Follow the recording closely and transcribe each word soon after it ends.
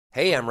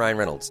Hey, I'm Ryan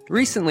Reynolds.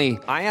 Recently,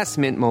 I asked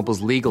Mint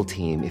Mobile's legal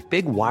team if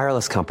big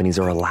wireless companies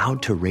are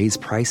allowed to raise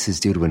prices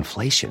due to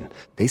inflation.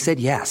 They said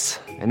yes.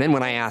 And then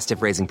when I asked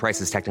if raising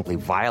prices technically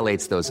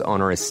violates those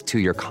onerous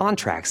two-year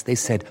contracts, they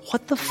said,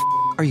 "What the f***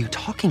 are you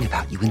talking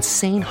about, you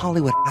insane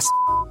Hollywood ass?"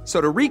 So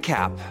to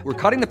recap, we're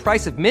cutting the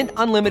price of Mint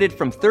Unlimited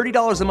from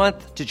 $30 a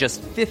month to just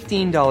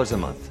 $15 a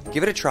month.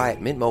 Give it a try at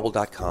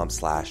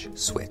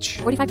mintmobile.com/switch.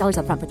 $45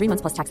 up front for 3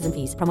 months plus taxes and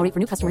fees. Promo rate for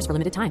new customers for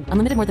limited time.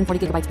 Unlimited more than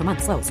 40 gigabytes per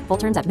month. Slows full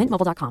terms at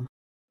mintmobile.com.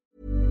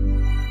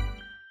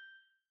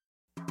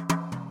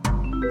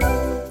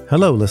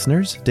 Hello,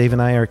 listeners. Dave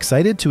and I are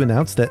excited to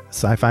announce that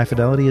Sci-Fi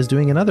Fidelity is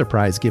doing another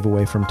prize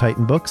giveaway from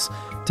Titan Books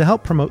to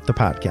help promote the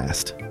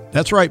podcast.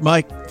 That's right,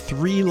 Mike.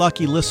 3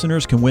 lucky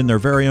listeners can win their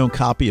very own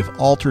copy of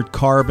Altered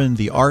Carbon,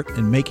 The Art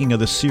and Making of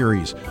the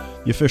Series,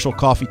 the official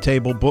coffee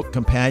table book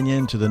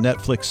companion to the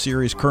Netflix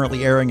series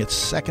currently airing its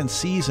 2nd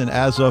season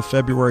as of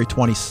February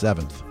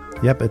 27th.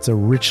 Yep, it's a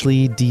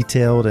richly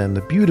detailed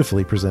and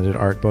beautifully presented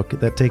art book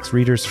that takes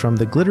readers from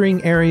the glittering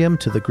Arium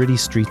to the gritty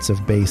streets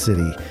of Bay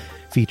City,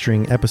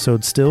 featuring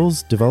episode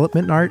stills,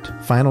 development art,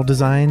 final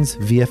designs,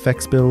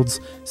 VFX builds,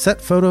 set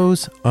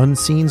photos,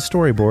 unseen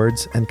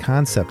storyboards, and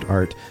concept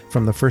art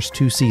from the first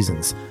 2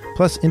 seasons,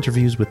 plus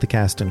interviews with the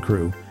cast and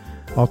crew.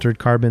 Altered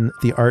Carbon,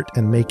 The Art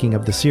and Making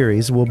of the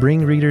Series will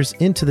bring readers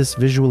into this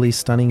visually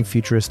stunning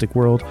futuristic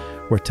world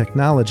where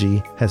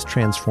technology has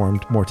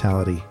transformed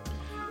mortality.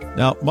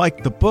 Now,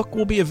 Mike, the book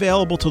will be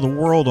available to the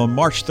world on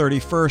March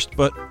 31st,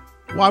 but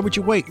why would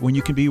you wait when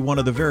you can be one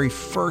of the very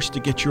first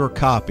to get your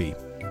copy?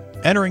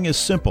 Entering is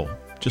simple.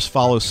 Just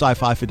follow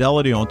Sci-Fi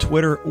Fidelity on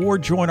Twitter or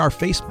join our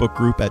Facebook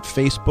group at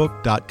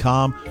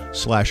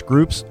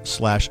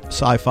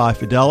facebook.com/groups/Sci-Fi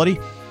Fidelity.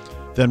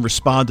 Then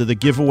respond to the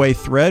giveaway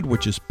thread,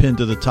 which is pinned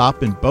to the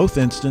top in both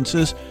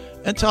instances,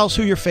 and tell us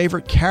who your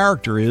favorite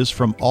character is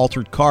from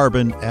Altered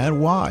Carbon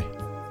and why.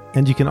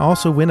 And you can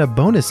also win a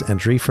bonus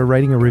entry for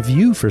writing a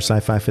review for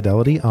Sci-Fi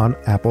Fidelity on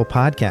Apple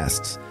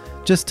Podcasts.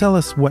 Just tell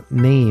us what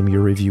name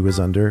your review is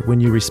under when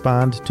you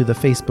respond to the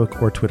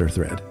Facebook or Twitter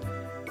thread.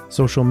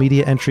 Social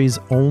media entries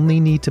only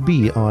need to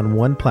be on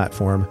one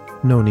platform.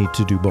 No need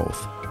to do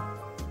both.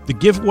 The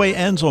giveaway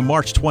ends on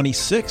March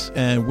 26th,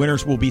 and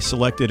winners will be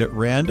selected at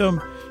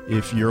random.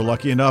 If you're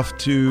lucky enough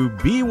to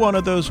be one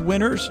of those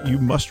winners, you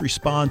must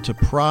respond to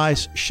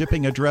prize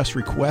shipping address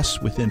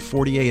requests within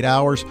 48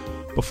 hours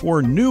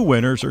before new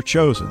winners are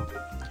chosen.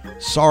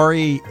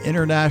 Sorry,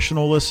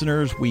 international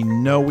listeners, we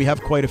know we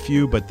have quite a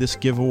few, but this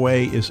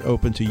giveaway is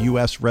open to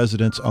U.S.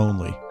 residents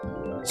only.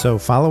 So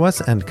follow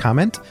us and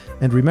comment,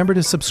 and remember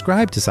to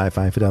subscribe to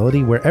Sci-Fi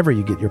Fidelity wherever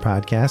you get your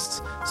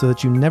podcasts so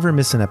that you never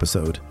miss an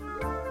episode.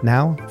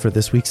 Now for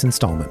this week's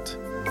installment.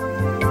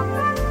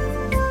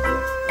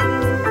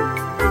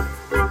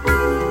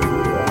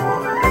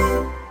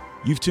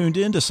 You've tuned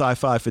in to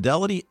Sci-Fi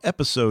Fidelity,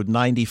 episode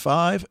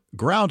 95,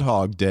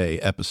 Groundhog Day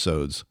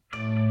episodes.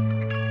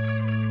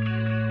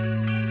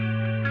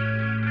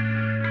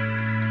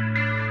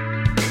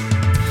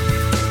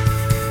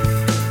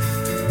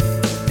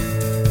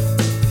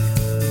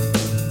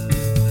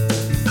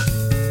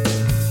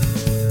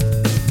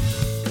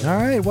 All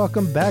right,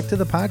 welcome back to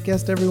the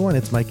podcast, everyone.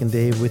 It's Mike and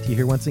Dave with you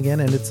here once again,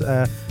 and it's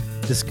a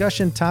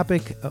discussion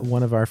topic,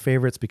 one of our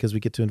favorites because we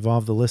get to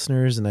involve the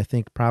listeners, and I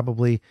think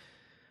probably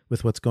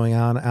with what's going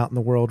on out in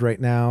the world right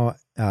now,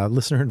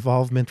 listener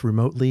involvement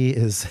remotely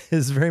is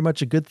very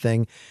much a good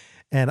thing.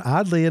 And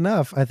oddly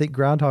enough, I think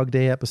Groundhog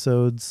Day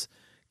episodes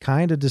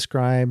kind of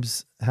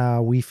describes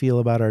how we feel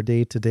about our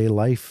day-to-day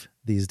life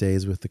these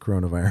days with the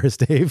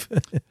coronavirus, Dave.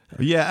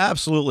 Yeah,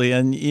 absolutely.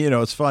 And, you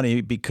know, it's funny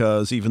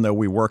because even though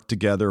we worked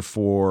together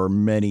for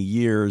many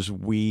years,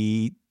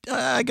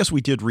 I guess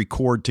we did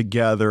record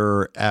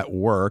together at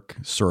work,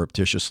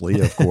 surreptitiously,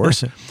 of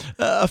course,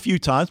 a few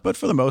times. But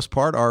for the most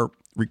part, our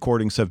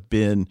recordings have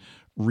been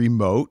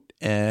remote.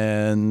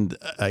 And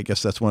I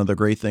guess that's one of the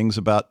great things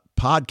about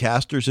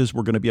podcasters is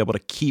we're going to be able to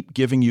keep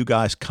giving you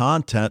guys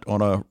content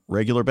on a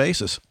regular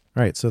basis.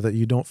 Right, so that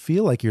you don't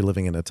feel like you're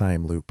living in a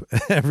time loop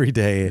every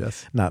day,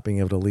 yes, not being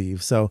able to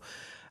leave. So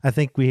I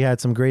think we had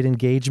some great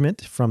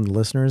engagement from the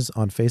listeners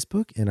on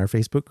Facebook in our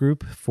Facebook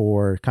group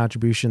for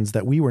contributions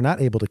that we were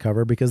not able to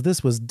cover because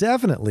this was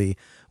definitely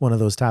one of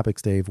those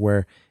topics, Dave,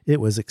 where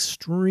it was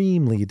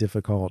extremely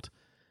difficult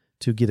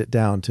to get it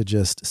down to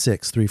just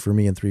 6, 3 for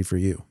me and 3 for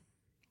you.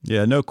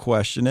 Yeah, no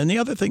question. And the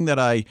other thing that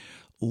I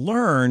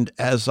learned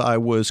as I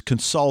was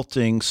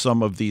consulting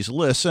some of these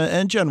lists,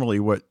 and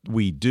generally what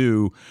we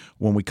do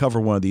when we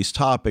cover one of these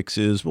topics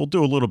is we'll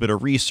do a little bit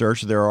of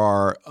research. There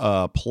are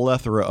a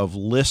plethora of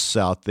lists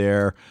out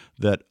there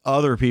that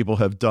other people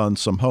have done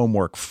some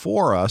homework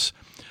for us.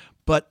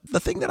 But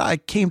the thing that I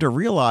came to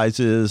realize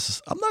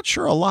is I'm not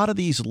sure a lot of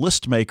these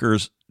list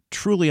makers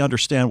truly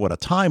understand what a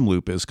time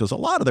loop is because a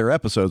lot of their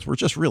episodes were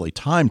just really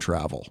time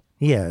travel.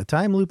 Yeah,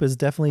 time loop is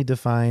definitely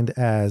defined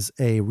as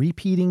a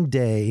repeating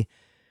day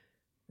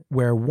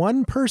where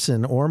one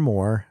person or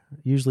more,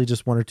 usually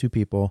just 1 or 2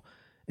 people,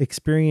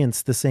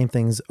 experience the same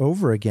things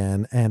over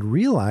again and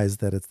realize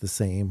that it's the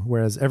same,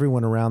 whereas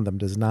everyone around them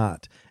does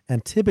not.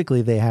 And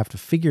typically they have to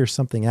figure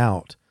something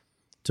out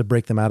to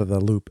break them out of the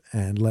loop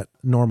and let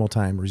normal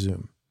time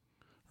resume.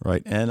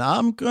 Right. And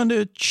I'm going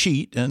to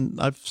cheat, and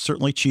I've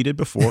certainly cheated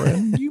before,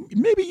 and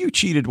maybe you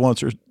cheated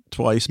once or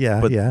twice. Yeah,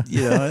 but, yeah.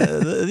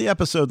 The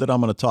episode that I'm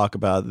going to talk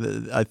about,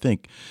 I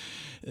think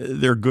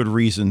there are good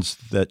reasons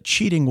that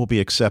cheating will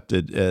be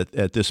accepted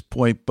at this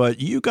point.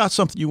 But you got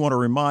something you want to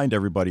remind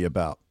everybody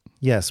about.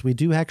 Yes, we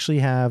do actually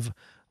have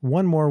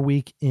one more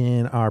week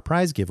in our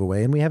prize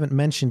giveaway, and we haven't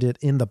mentioned it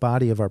in the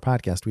body of our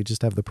podcast. We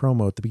just have the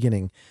promo at the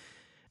beginning.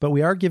 But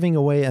we are giving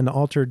away an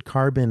Altered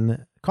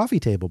Carbon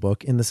coffee table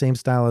book in the same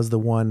style as the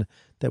one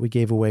that we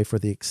gave away for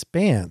The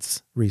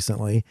Expanse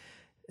recently.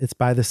 It's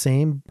by the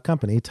same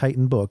company,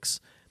 Titan Books,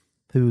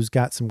 who's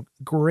got some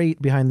great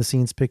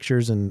behind-the-scenes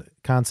pictures and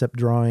concept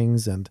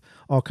drawings and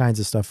all kinds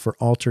of stuff for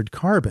Altered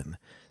Carbon.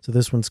 So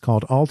this one's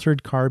called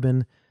Altered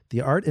Carbon, The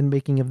Art and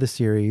Making of the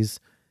Series,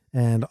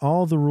 and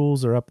all the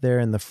rules are up there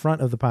in the front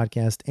of the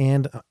podcast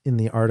and in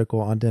the article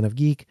on Den of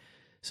Geek,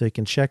 so you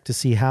can check to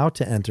see how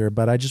to enter.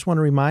 But I just want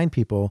to remind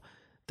people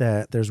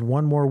that there's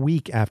one more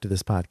week after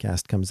this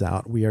podcast comes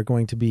out. We are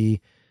going to be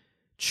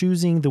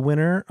choosing the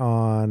winner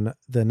on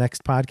the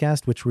next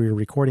podcast, which we're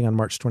recording on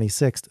March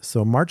 26th.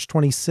 So March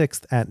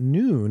 26th at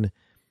noon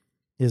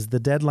is the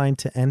deadline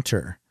to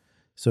enter.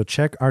 So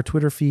check our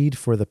Twitter feed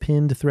for the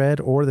pinned thread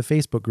or the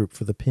Facebook group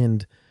for the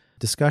pinned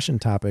discussion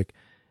topic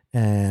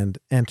and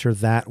enter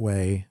that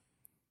way.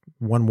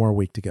 One more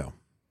week to go.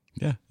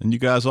 Yeah. And you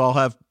guys all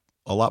have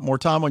a lot more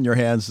time on your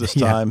hands this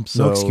time.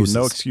 So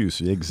no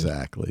excuse.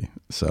 Exactly.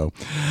 So,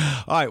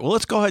 all right, well,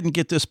 let's go ahead and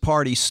get this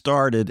party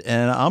started.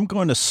 And I'm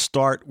going to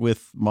start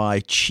with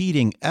my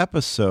cheating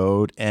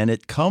episode, and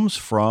it comes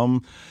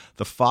from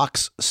the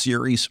Fox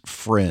series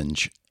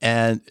Fringe.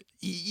 And,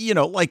 you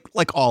know, like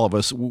all of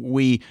us,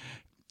 we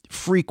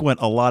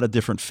frequent a lot of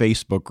different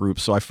Facebook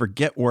groups. So I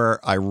forget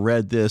where I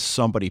read this.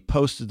 Somebody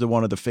posted to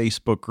one of the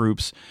Facebook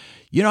groups,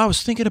 you know, I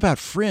was thinking about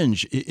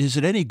Fringe. Is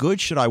it any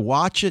good? Should I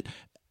watch it?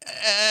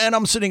 And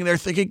I'm sitting there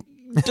thinking,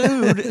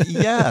 dude,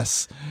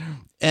 yes.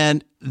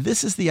 And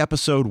this is the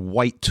episode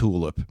White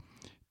Tulip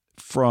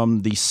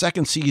from the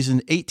second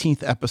season,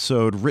 18th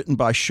episode, written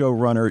by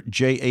showrunner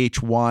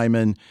J.H.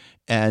 Wyman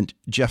and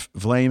Jeff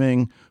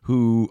Vlaming,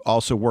 who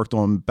also worked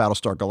on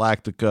Battlestar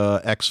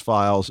Galactica,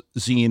 X-Files,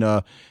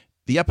 Xena.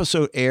 The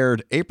episode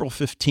aired April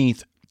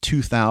 15th,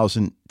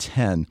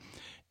 2010.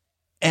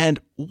 And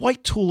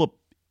White Tulip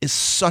is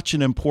such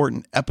an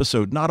important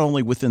episode, not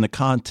only within the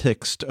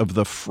context of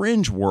the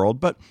Fringe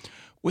world, but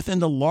within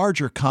the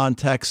larger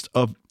context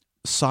of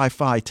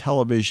sci-fi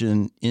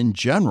television in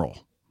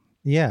general.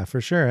 Yeah,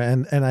 for sure.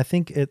 And I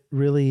think it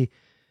really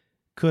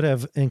could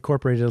have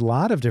incorporated a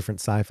lot of different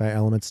sci-fi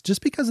elements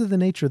just because of the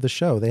nature of the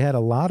show. They had a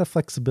lot of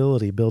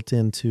flexibility built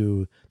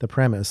into the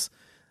premise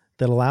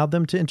that allowed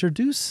them to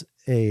introduce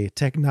a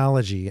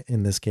technology,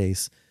 in this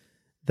case,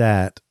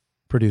 that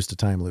produced a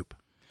time loop.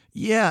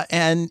 Yeah,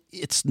 and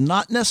it's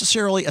not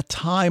necessarily a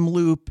time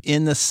loop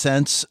in the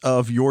sense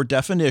of your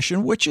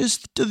definition, which is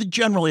the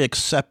generally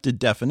accepted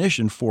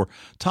definition for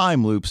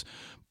time loops.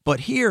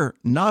 But here,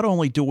 not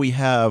only do we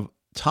have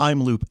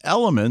time loop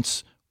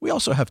elements, we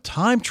also have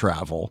time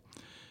travel.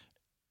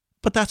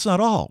 But that's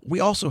not all. We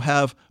also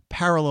have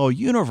parallel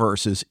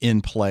universes in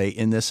play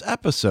in this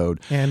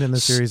episode. And in the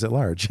series at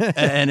large.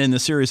 And in the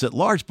series at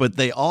large. But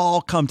they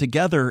all come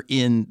together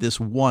in this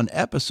one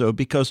episode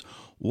because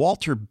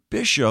Walter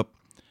Bishop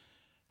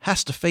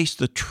has to face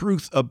the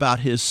truth about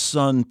his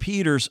son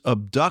Peter's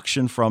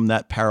abduction from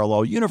that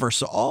parallel universe.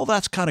 So all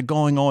that's kind of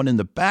going on in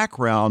the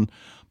background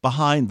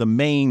behind the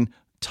main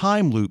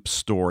time loop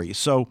story.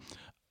 So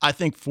I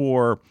think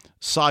for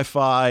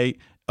sci-fi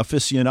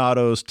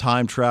aficionados,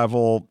 time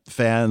travel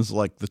fans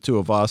like the two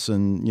of us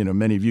and, you know,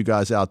 many of you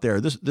guys out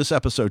there, this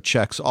episode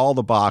checks all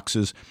the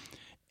boxes.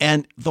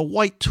 And the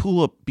White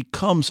Tulip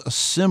becomes a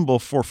symbol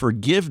for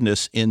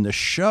forgiveness in the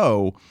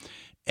show.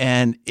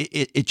 And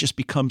it just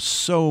becomes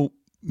so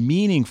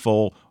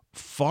meaningful,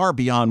 far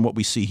beyond what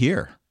we see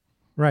here.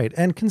 Right.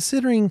 And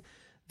considering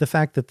the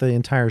fact that the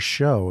entire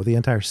show, the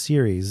entire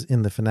series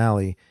in the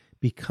finale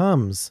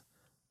becomes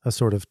a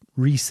sort of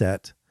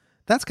reset,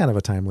 that's kind of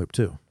a time loop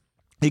too.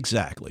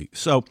 Exactly.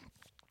 So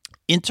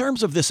in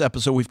terms of this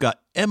episode, we've got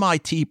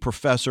MIT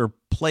professor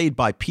played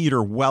by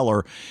Peter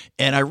Weller.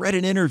 And I read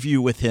an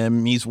interview with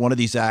him. He's one of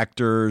these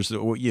actors,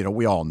 you know,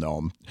 we all know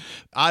him.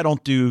 I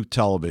don't do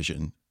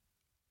television.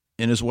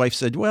 And his wife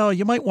said, well,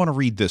 you might want to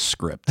read this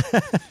script,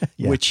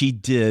 yeah. Which he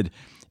did.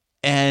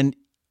 And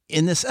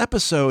in this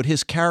episode,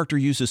 his character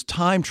uses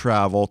time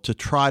travel to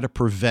try to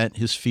prevent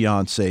his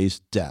fiance's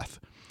death.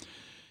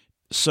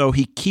 So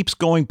he keeps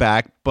going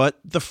back, but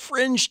the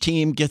Fringe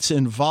team gets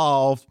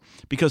involved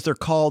because they're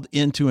called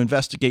in to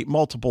investigate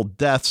multiple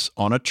deaths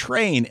on a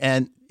train.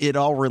 And it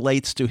all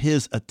relates to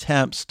his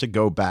attempts to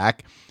go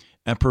back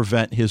and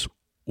prevent his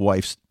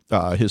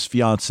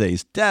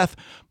fiance's death.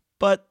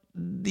 But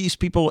these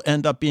people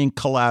end up being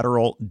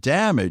collateral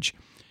damage.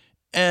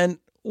 And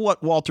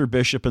what Walter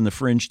Bishop and the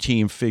Fringe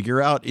team figure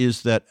out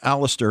is that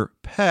Alistair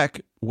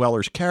Peck,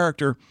 Weller's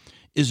character,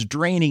 is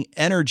draining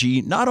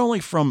energy not only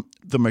from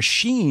the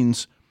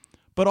machines,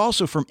 but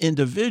also from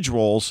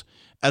individuals.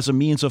 as a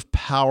means of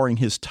powering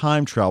his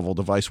time travel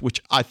device,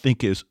 which I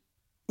think is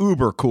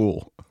uber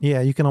cool.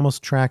 Yeah, you can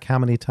almost track how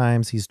many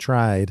times he's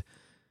tried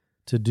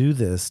to do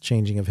this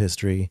changing of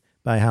history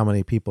by how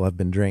many people have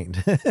been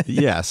drained.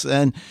 Yes.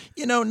 And,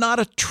 not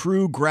a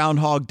true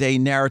Groundhog Day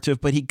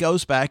narrative, but he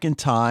goes back in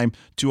time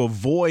to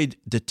avoid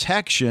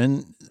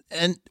detection.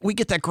 And we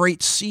get that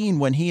great scene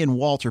when he and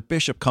Walter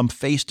Bishop come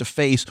face to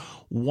face,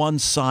 one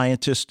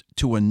scientist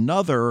to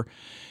another.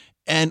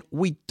 And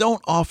we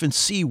don't often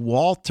see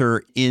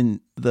Walter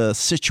in the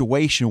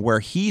situation where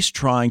he's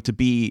trying to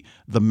be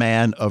the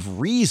man of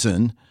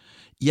reason,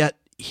 yet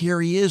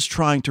here he is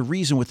trying to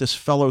reason with this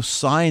fellow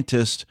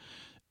scientist,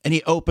 and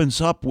he opens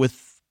up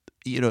with,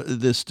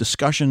 this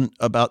discussion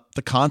about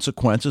the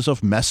consequences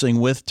of messing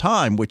with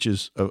time, which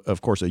is,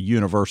 of course, a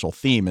universal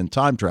theme in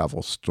time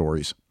travel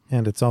stories.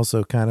 And it's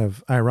also kind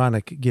of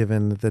ironic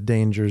given the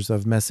dangers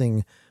of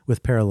messing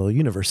with parallel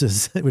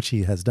universes, which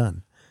he has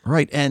done.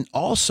 Right. And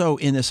also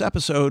in this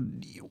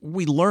episode,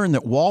 we learn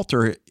that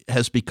Walter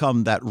has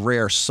become that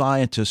rare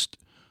scientist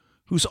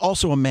who's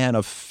also a man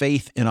of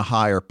faith in a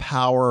higher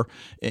power.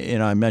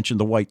 And I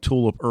mentioned the white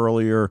tulip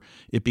earlier.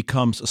 It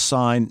becomes a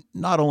sign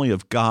not only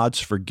of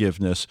God's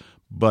forgiveness,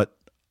 but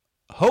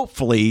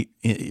hopefully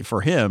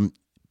for him,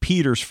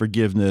 Peter's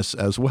forgiveness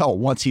as well,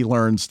 once he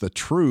learns the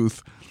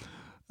truth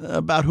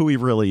about who he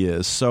really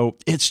is. So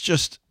it's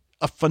just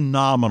a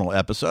phenomenal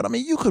episode. I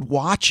mean, you could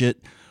watch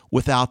it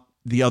without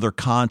the other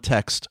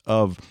context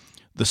of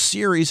the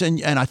series,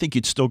 and I think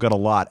you'd still get a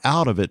lot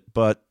out of it,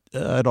 but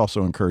I'd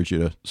also encourage you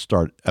to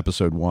start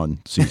episode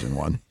 1, season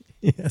 1.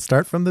 Yeah,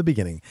 start from the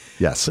beginning.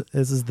 Yes.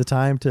 This is the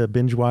time to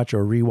binge watch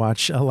or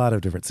rewatch a lot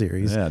of different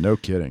series. Yeah, no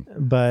kidding.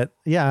 But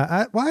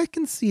yeah, I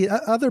can see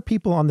other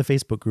people on the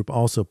Facebook group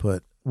also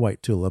put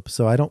White Tulip,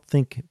 so I don't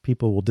think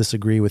people will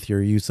disagree with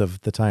your use of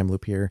the time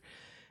loop here.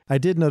 I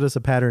did notice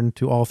a pattern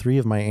to all three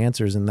of my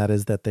answers, and that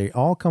is that they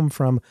all come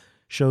from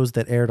shows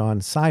that aired on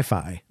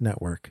Sci-Fi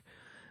Network.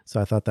 So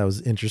I thought that was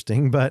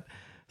interesting, but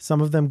some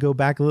of them go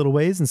back a little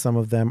ways and some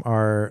of them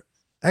are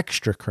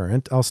extra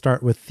current. I'll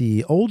start with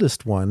the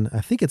oldest one.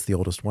 I think it's the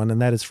oldest one, and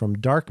that is from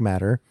Dark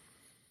Matter.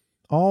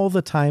 All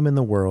the Time in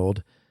the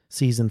World,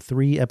 season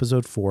 3,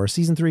 episode 4.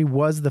 Season 3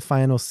 was the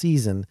final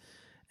season,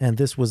 and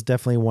this was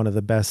definitely one of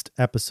the best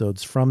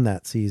episodes from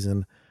that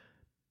season.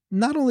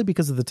 Not only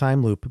because of the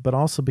time loop, but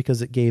also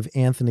because it gave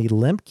Anthony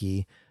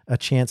Lemke a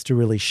chance to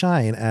really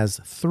shine as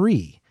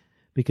 3.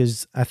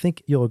 Because I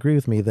think you'll agree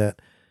with me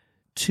that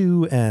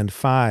 2 and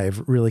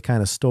 5 really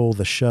kind of stole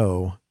the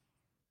show.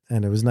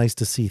 And it was nice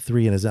to see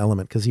 3 in his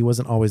element because he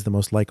wasn't always the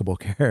most likable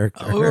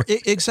character. Oh,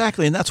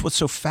 exactly. And that's what's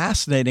so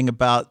fascinating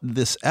about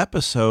this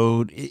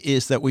episode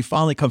is that we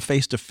finally come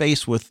face to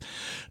face with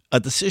a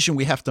decision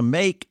we have to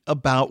make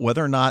about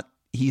whether or not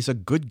he's a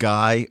good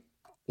guy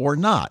or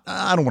not.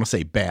 I don't want to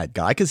say bad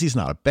guy because he's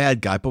not a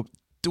bad guy, but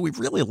do we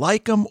really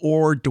like him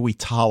or do we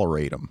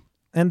tolerate him?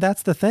 And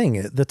that's the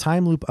thing. The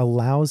time loop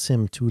allows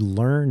him to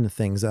learn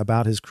things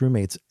about his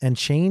crewmates and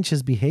change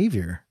his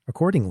behavior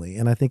accordingly.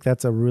 And I think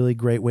that's a really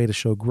great way to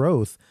show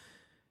growth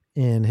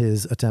in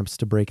his attempts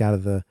to break out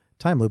of the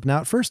time loop. Now,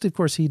 at first, of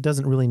course, he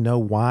doesn't really know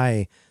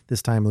why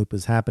this time loop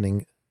is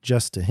happening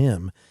just to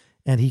him.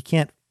 And he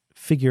can't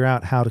figure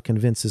out how to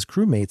convince his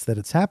crewmates that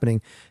it's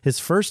happening. His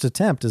first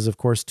attempt is, of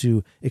course,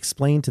 to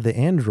explain to the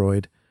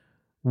android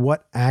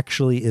what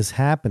actually is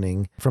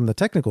happening from the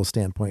technical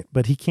standpoint,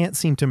 but he can't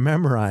seem to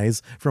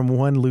memorize from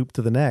one loop to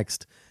the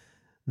next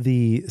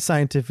the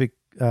scientific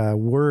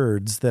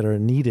words that are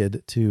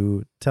needed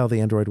to tell the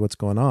android what's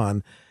going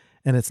on.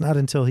 And it's not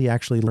until he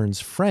actually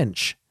learns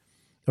French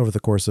over the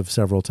course of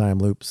several time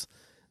loops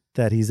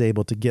that he's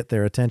able to get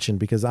their attention,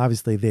 because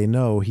obviously they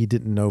know he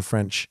didn't know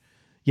French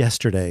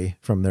yesterday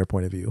from their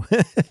point of view.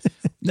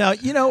 Now,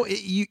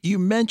 you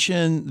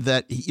mentioned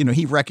that,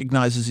 he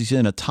recognizes he's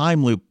in a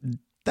time loop.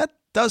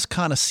 Does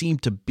kind of seem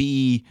to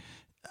be,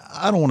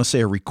 I don't want to say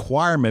a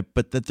requirement,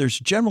 but that there's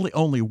generally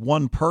only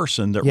one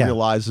person that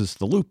realizes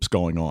the loop's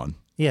going on.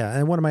 Yeah.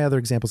 And one of my other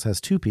examples has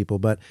 2 people,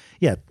 but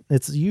yeah,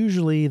 it's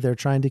usually they're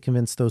trying to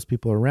convince those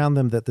people around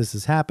them that this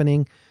is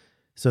happening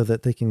so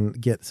that they can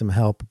get some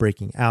help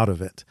breaking out of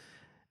it.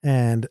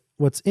 And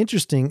what's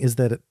interesting is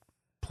that it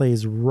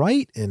plays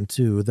right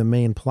into the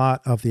main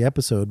plot of the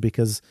episode,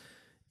 because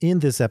in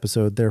this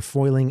episode, they're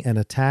foiling an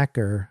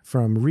attacker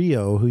from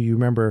Rio, who you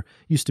remember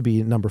used to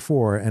be number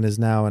 4 and is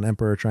now an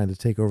emperor trying to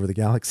take over the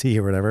galaxy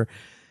or whatever.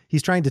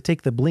 He's trying to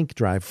take the blink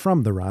drive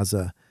from the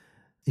Raza.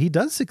 He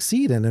does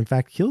succeed and, in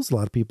fact, kills a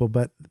lot of people,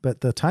 but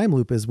the time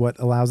loop is what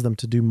allows them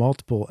to do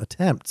multiple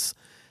attempts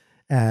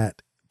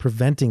at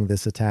preventing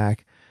this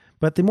attack.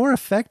 But the more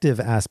effective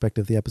aspect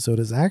of the episode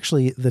is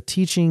actually the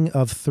teaching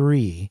of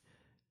 3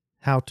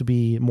 how to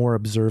be more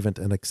observant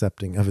and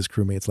accepting of his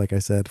crewmates. Like I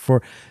said,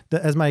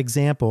 as my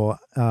example,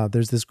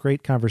 there's this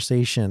great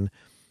conversation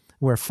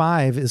where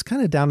 5 is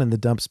kind of down in the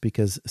dumps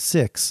because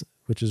 6,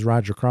 which is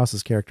Roger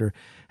Cross's character,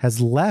 has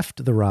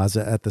left the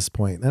Raza at this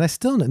point. And I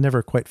still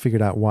never quite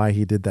figured out why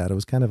he did that. It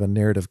was kind of a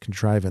narrative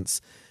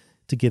contrivance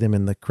to get him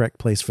in the correct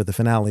place for the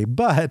finale.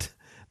 But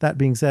that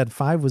being said,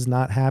 5 was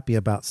not happy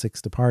about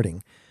 6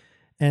 departing.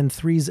 And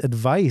 3's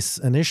advice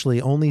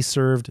initially only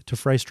served to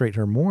frustrate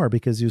her more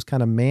because he was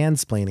kind of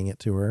mansplaining it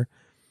to her.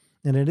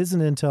 And it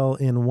isn't until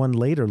in one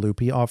later loop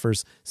he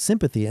offers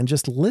sympathy and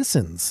just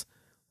listens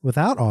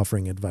without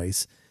offering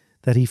advice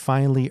that he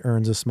finally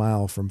earns a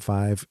smile from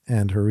 5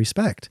 and her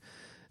respect.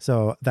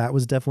 So that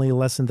was definitely a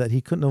lesson that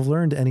he couldn't have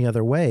learned any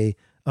other way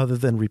other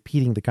than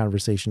repeating the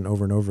conversation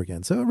over and over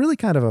again. So really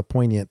kind of a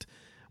poignant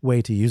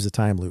way to use a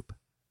time loop.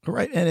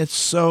 Right. And it's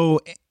so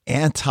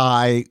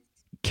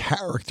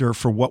anti-character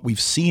for what we've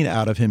seen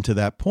out of him to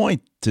that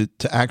point to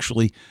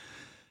actually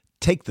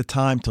take the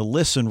time to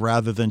listen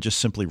rather than just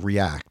simply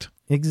react.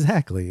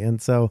 Exactly.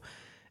 And so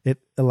it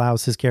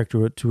allows his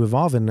character to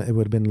evolve, and it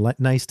would have been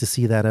nice to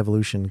see that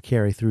evolution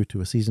carry through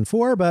to a season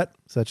 4, but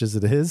such as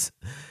it is.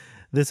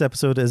 This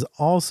episode is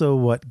also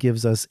what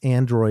gives us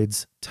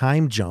Android's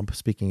time jump,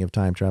 speaking of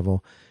time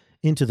travel,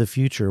 into the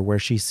future, where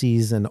she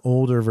sees an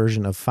older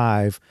version of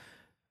 5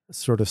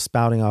 sort of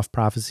spouting off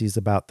prophecies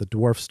about the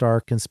Dwarf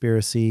Star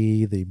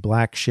conspiracy, the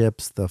black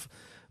ships, the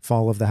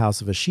fall of the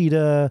House of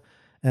Ashita,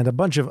 and a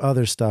bunch of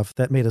other stuff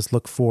that made us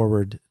look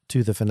forward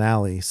to the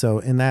finale. So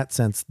in that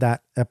sense,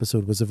 that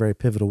episode was a very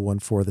pivotal one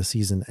for the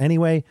season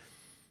anyway.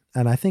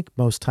 And I think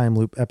most time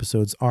loop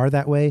episodes are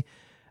that way,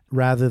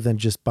 rather than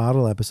just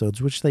bottle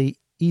episodes, which they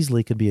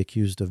easily could be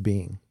accused of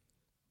being.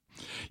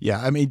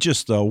 Yeah, I mean,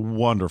 just a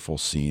wonderful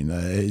scene.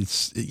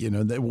 It's,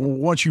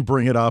 once you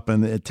bring it up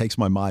and it takes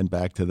my mind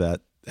back to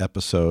that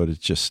episode, it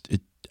just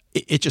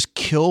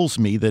kills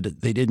me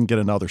that they didn't get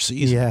another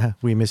season. Yeah,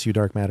 we miss you,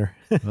 Dark Matter.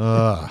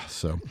 All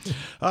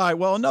right.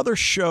 Well, another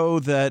show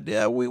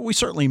that we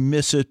certainly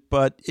miss it,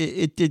 but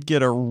it did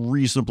get a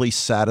reasonably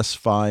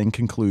satisfying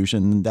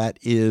conclusion. That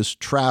is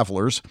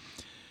Travelers.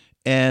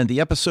 And the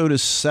episode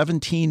is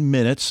 17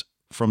 minutes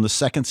from the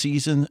second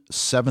season,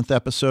 7th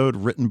episode,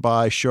 written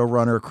by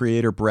showrunner,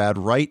 creator Brad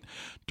Wright,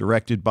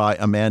 directed by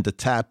Amanda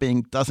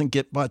Tapping. Doesn't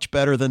get much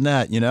better than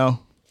that,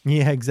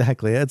 Yeah,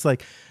 exactly. It's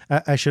like,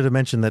 I should have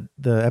mentioned that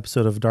the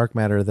episode of Dark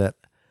Matter that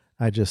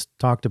I just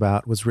talked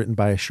about was written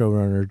by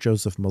showrunner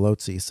Joseph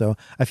Malozzi. So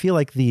I feel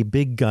like the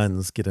big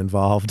guns get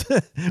involved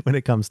when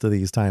it comes to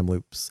these time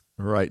loops.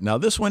 Right. Now,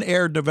 this one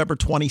aired November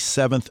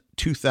 27th,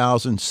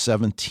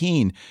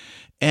 2017.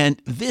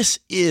 And this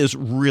is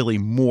really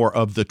more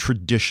of the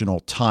traditional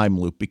time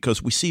loop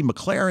because we see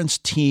McLaren's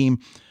team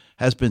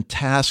has been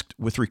tasked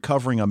with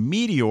recovering a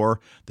meteor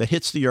that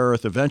hits the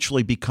Earth,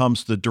 eventually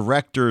becomes the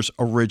director's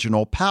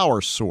original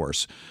power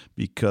source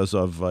because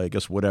of, I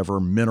guess, whatever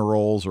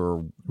minerals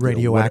or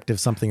radioactive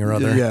something or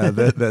other. Yeah,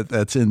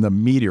 that's in the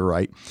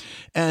meteorite.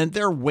 And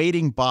they're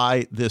waiting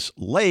by this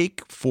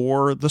lake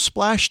for the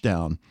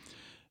splashdown.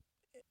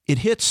 It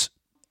hits,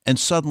 and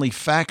suddenly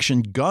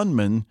faction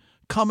gunmen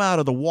come out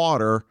of the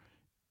water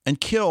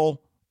and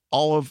kill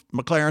all of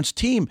McLaren's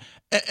team.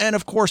 And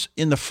of course,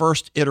 in the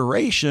first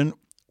iteration,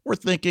 we're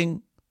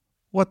thinking,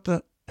 what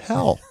the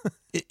hell?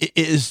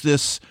 Is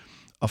this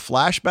a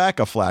flashback,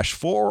 a flash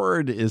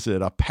forward? Is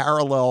it a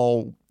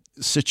parallel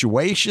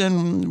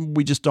situation?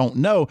 We just don't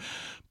know.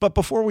 But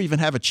before we even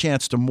have a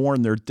chance to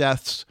mourn their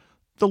deaths,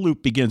 the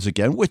loop begins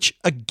again, which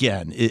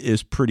again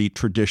is pretty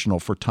traditional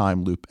for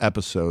time loop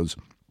episodes.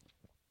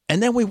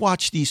 And then we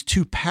watch these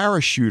 2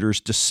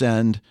 parachuters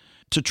descend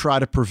to try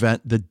to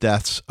prevent the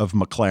deaths of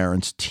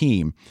McLaren's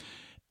team.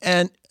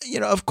 And,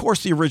 of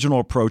course, the original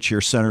approach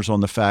here centers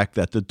on the fact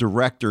that the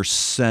director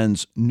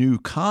sends new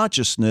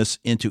consciousness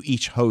into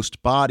each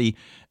host body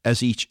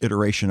as each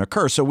iteration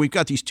occurs. So we've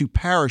got these 2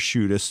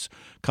 parachutists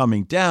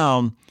coming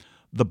down.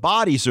 The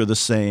bodies are the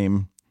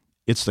same.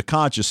 It's the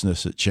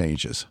consciousness that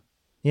changes.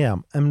 Yeah,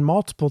 and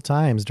multiple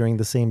times during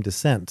the same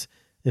descent,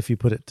 if you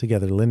put it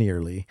together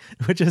linearly,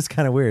 which is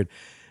kind of weird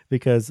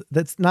because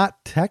that's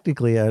not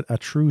technically a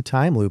true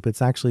time loop.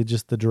 It's actually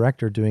just the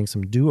director doing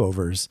some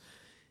do-overs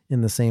in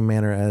the same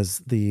manner as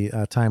the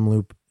time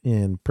loop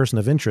in Person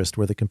of Interest,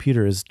 where the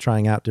computer is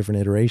trying out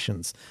different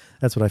iterations.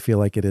 That's what I feel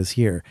like it is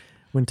here.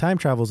 When time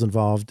travel is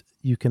involved,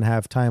 you can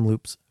have time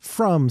loops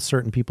from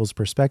certain people's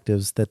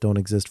perspectives that don't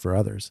exist for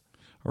others.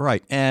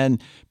 Right.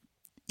 And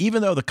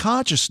even though the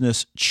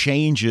consciousness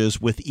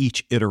changes with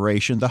each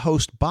iteration, the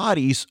host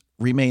bodies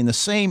remain the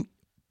same,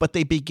 but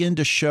they begin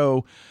to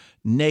show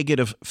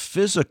negative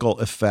physical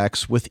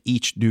effects with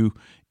each new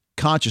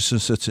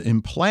consciousness that's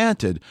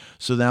implanted.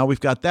 So now we've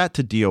got that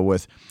to deal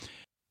with.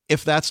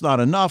 If that's not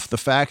enough, the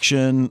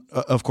faction,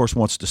 of course,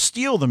 wants to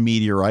steal the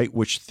meteorite,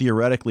 which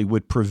theoretically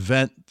would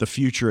prevent the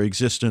future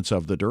existence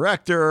of the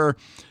director.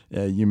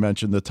 You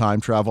mentioned the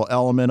time travel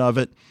element of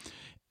it.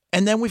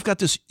 And then we've got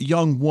this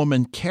young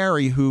woman,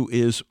 Carrie, who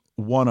is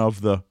one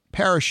of the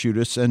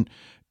parachutists, and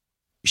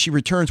she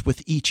returns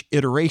with each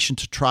iteration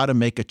to try to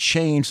make a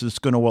change that's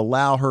going to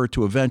allow her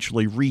to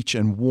eventually reach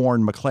and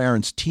warn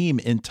McLaren's team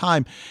in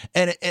time.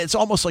 And it's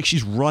almost like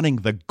she's running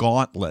the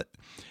gauntlet.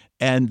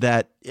 And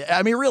that,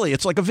 I mean, really,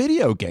 it's like a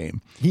video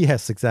game.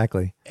 Yes,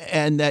 exactly.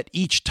 And that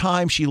each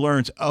time she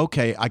learns,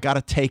 okay, I got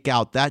to take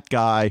out that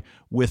guy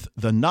with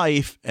the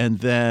knife and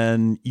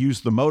then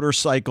use the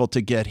motorcycle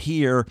to get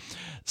here.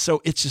 So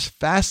it's just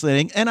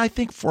fascinating. And I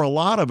think for a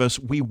lot of us,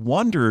 we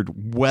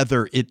wondered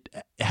whether it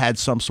had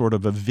some sort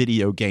of a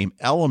video game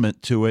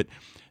element to it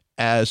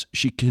as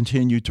she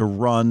continued to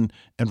run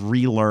and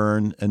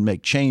relearn and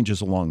make changes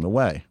along the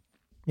way.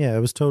 Yeah, it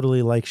was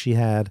totally like she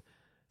had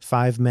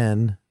 5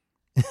 men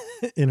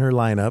in her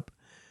lineup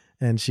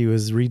and she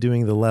was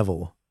redoing the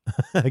level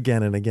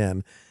again and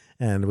again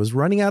and was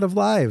running out of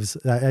lives.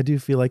 I do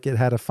feel like it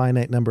had a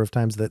finite number of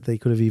times that they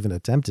could have even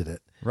attempted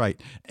it.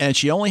 Right. And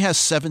she only has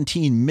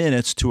 17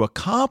 minutes to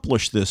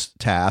accomplish this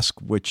task,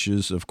 which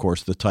is, of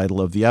course, the title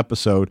of the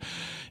episode.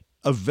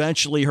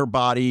 Eventually, her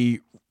body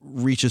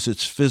reaches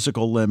its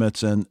physical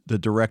limits and the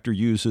director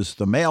uses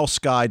the male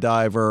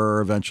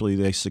skydiver. Eventually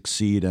they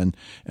succeed and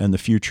the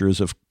future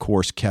is, of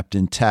course, kept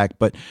intact.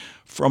 But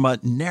from a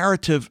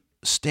narrative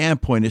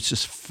standpoint, it's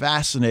just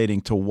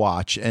fascinating to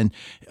watch. And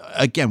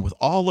again, with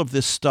all of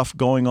this stuff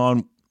going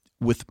on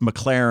with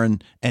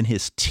McLaren and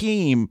his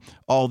team,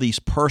 all these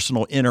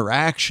personal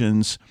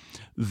interactions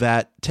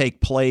that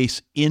take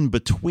place in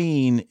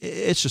between,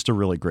 it's just a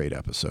really great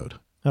episode.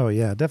 Oh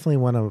yeah, definitely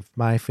one of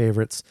my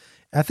favorites.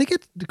 I think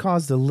it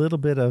caused a little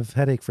bit of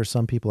headache for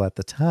some people at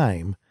the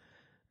time,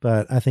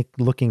 but I think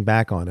looking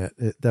back on it,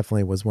 it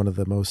definitely was one of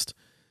the most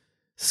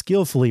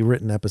skillfully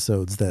written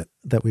episodes that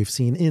we've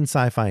seen in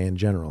sci-fi in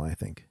general, I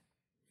think.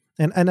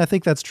 And I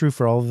think that's true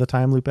for all of the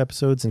time loop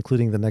episodes,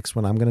 including the next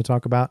one I'm going to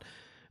talk about,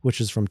 which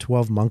is from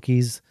 12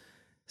 Monkeys,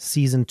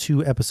 season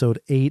 2, episode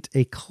 8,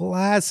 a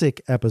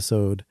classic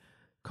episode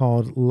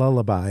called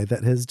Lullaby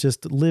that has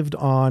just lived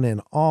on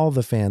in all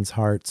the fans'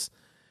 hearts.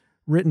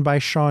 Written by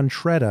Sean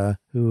Tretta,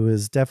 who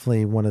is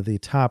definitely one of the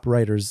top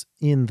writers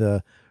in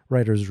the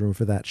writer's room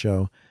for that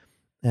show.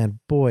 And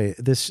boy,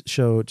 this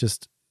show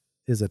just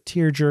is a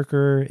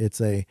tearjerker. It's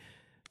a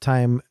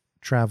time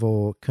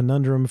travel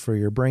conundrum for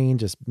your brain,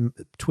 just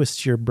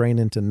twists your brain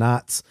into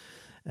knots.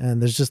 And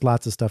there's just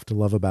lots of stuff to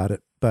love about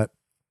it. But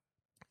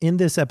in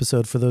this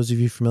episode, for those of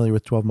you familiar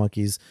with 12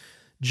 Monkeys,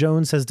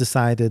 Jones has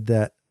decided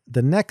that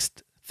the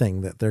next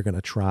thing that they're going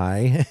to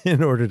try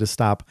in order to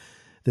stop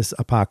this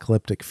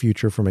apocalyptic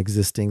future from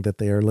existing that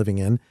they are living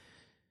in,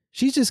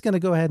 she's just going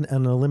to go ahead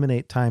and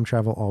eliminate time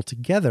travel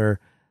altogether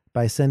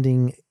by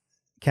sending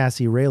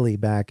Cassie Rayleigh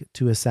back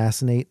to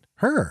assassinate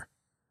her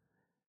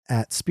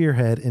at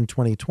Spearhead in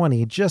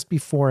 2020, just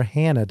before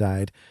Hannah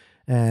died.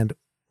 And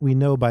we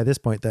know by this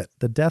point that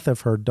the death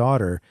of her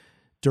daughter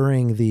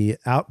during the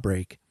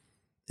outbreak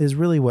is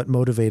really what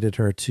motivated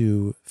her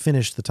to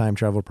finish the time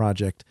travel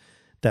project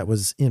that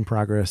was in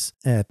progress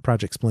at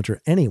Project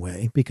Splinter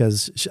anyway,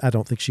 because I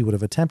don't think she would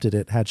have attempted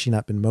it had she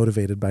not been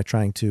motivated by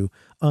trying to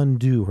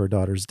undo her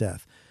daughter's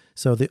death.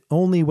 So the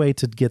only way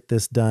to get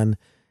this done,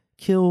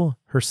 kill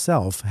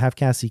herself, have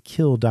Cassie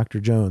kill Dr.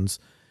 Jones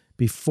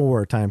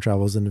before time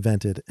travel is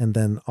invented, and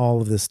then all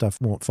of this stuff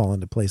won't fall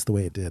into place the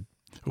way it did.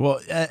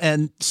 Well,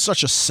 and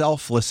such a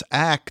selfless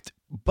act,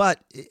 but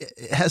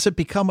has it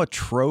become a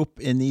trope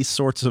in these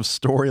sorts of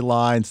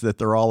storylines that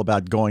they're all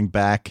about going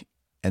back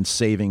and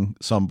saving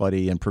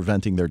somebody and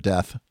preventing their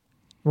death?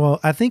 Well,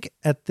 I think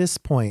at this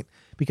point,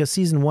 because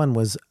season 1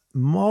 was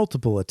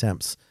multiple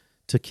attempts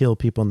to kill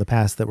people in the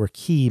past that were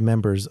key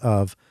members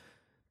of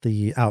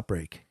the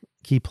outbreak,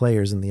 key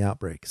players in the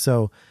outbreak.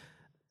 So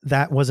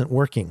that wasn't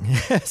working.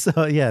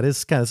 So yeah, it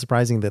is kind of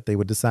surprising that they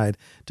would decide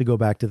to go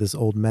back to this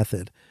old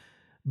method.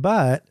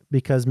 But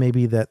because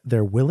maybe that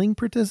they're willing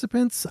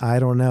participants, I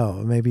don't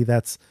know. Maybe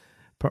that's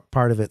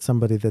part of it,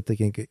 somebody that they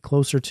can get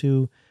closer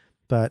to.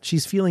 But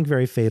she's feeling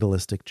very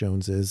fatalistic,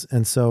 Jones is.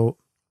 And so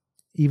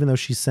even though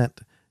she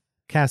sent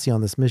Cassie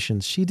on this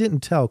mission, she didn't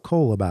tell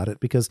Cole about it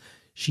because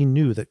she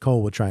knew that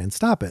Cole would try and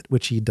stop it,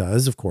 which he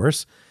does, of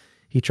course.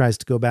 He tries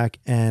to go back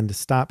and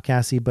stop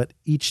Cassie, but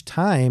each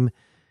time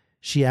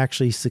she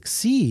actually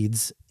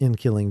succeeds in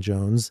killing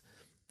Jones,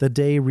 the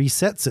day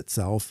resets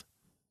itself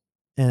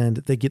and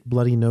they get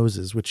bloody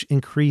noses, which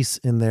increase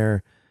in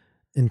their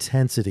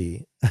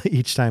intensity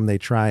each time they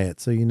try it.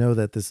 So you know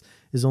that this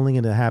is only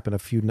going to happen a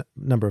few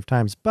number of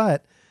times,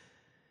 but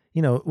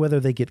you know, whether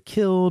they get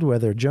killed,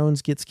 whether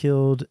Jones gets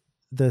killed,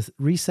 the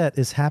reset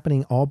is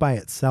happening all by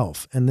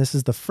itself. And this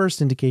is the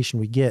first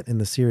indication we get in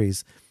the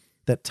series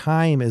that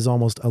time is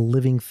almost a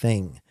living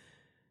thing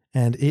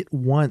and it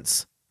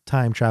wants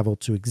time travel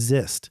to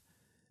exist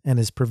and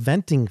is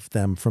preventing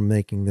them from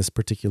making this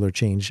particular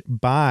change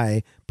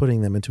by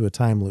putting them into a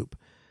time loop.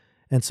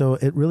 And so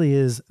it really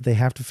is, they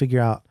have to figure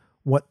out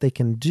what they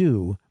can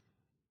do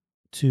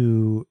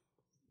to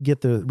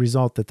get the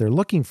result that they're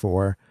looking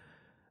for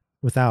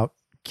without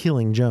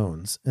killing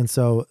Jones. And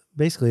so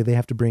basically they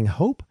have to bring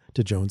hope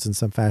to Jones in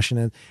some fashion.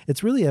 And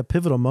it's really a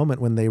pivotal moment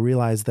when they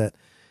realize that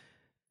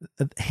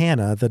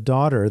Hannah, the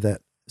daughter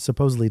that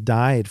supposedly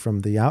died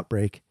from the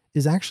outbreak,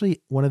 is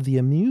actually one of the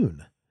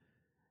immune.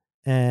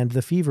 And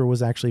the fever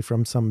was actually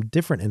from some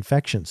different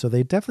infection. So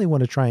they definitely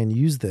want to try and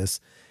use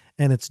this.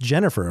 And it's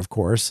Jennifer, of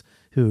course,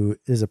 who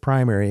is a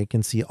primary and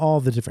can see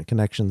all the different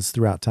connections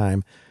throughout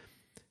time.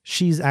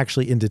 she's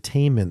actually in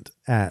detainment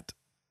at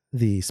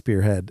the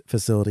Spearhead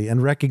facility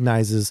and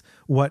recognizes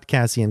what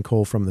Cassie and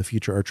Cole from the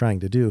future are trying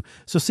to do.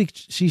 So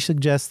she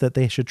suggests that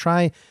they should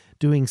try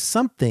doing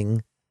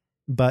something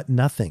but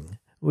nothing,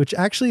 which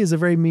actually is a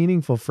very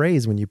meaningful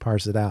phrase when you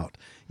parse it out,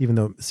 even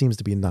though it seems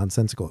to be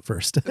nonsensical at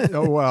first.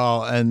 Oh,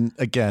 well, and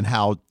again,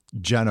 how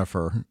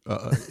Jennifer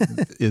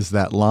is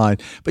that line.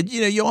 But,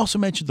 you also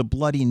mentioned the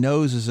bloody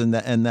noses and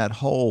that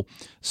whole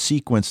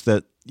sequence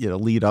that,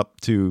 lead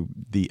up to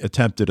the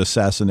attempted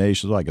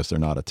assassinations. Well, I guess they're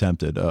not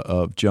attempted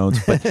of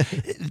Jones, but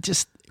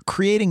just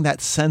creating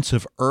that sense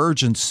of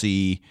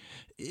urgency,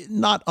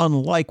 not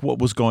unlike what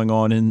was going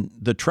on in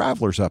the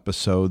Travelers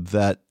episode,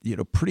 that,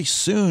 pretty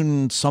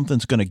soon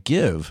something's going to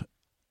give.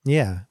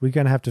 Yeah, we're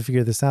going to have to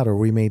figure this out or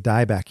we may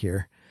die back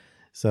here.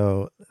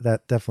 So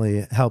that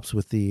definitely helps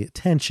with the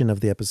tension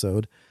of the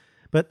episode.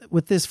 But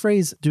with this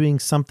phrase, doing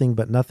something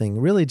but nothing,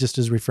 really just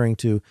is referring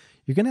to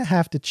you're going to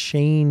have to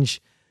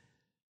change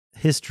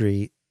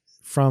history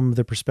from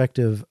the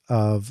perspective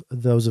of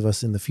those of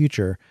us in the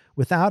future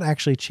without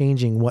actually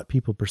changing what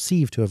people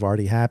perceive to have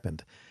already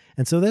happened.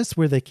 And so that's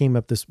where they came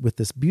up with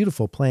this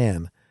beautiful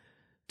plan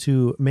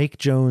to make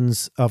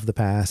Jones of the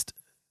past.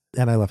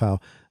 And I love how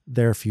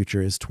their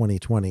future is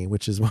 2020,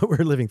 which is what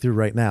we're living through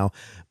right now.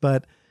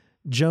 But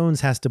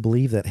Jones has to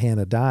believe that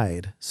Hannah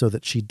died so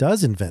that she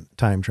does invent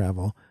time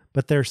travel,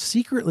 but they're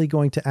secretly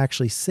going to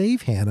actually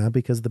save Hannah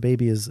because the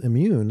baby is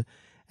immune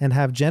and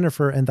have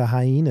Jennifer and the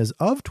hyenas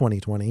of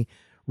 2020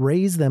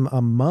 raise them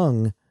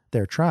among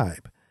their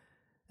tribe.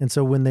 And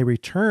so when they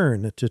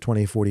return to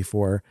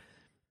 2044,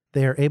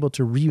 they are able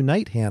to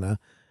reunite Hannah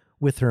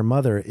with her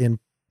mother in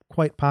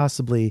quite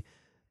possibly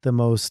the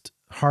most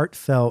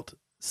heartfelt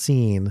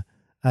scene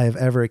I have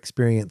ever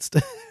experienced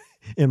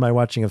in my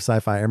watching of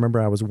sci-fi. I remember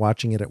I was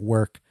watching it at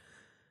work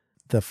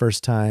the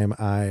first time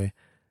I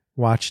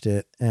watched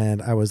it,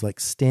 and I was like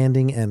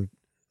standing and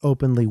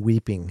openly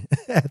weeping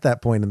at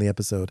that point in the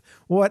episode.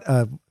 What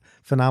a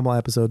phenomenal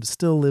episode.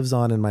 Still lives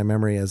on in my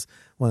memory as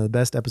one of the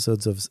best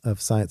episodes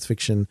of science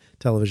fiction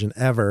television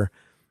ever.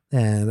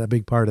 And a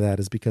big part of that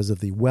is because of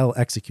the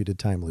well-executed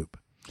time loop.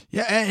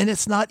 Yeah, and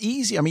it's not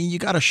easy. I mean, you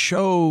got a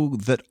show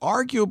that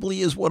arguably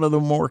is one of the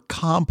more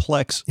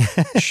complex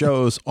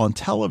shows on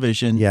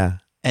television. Yeah.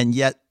 And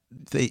yet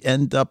they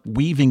end up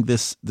weaving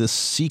this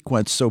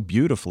sequence so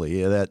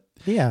beautifully that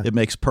it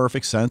makes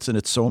perfect sense. And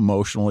it's so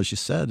emotional, as you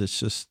said. It's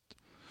just...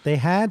 They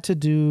had to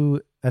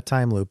do a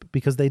time loop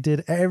because they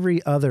did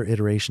every other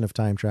iteration of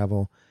time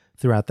travel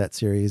throughout that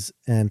series.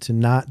 And to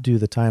not do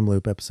the time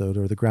loop episode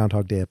or the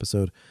Groundhog Day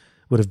episode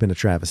would have been a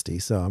travesty.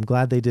 So I'm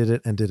glad they did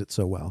it and did it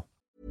so well.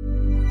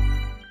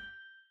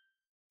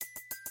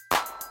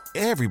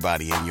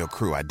 Everybody in your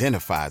crew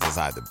identifies as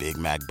either Big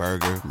Mac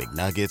Burger,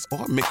 McNuggets,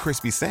 or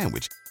McCrispy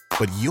Sandwich.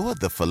 But you're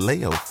the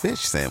Filet-O-Fish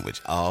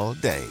Sandwich all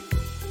day.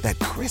 That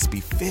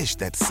crispy fish,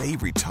 that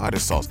savory tartar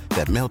sauce,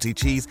 that melty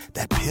cheese,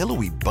 that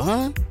pillowy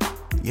bun.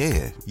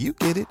 Yeah, you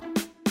get it.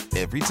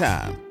 Every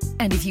time.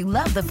 And if you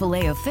love the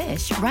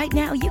Filet-O-Fish, right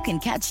now you can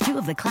catch two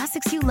of the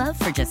classics you love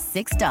for just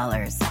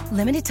 $6.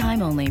 Limited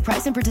time only.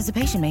 Price and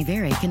participation may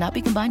vary. Cannot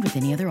be combined with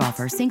any other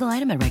offer. Single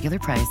item at regular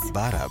price.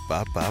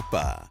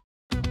 Ba-da-ba-ba-ba.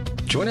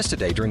 Join us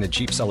today during the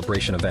Jeep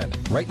Celebration event.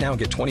 Right now,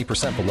 get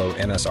 20% below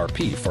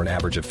MSRP for an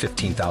average of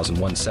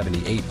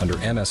 $15,178 under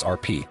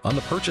MSRP on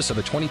the purchase of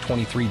a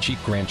 2023 Jeep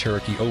Grand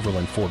Cherokee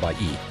Overland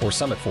 4xE or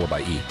Summit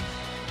 4xE.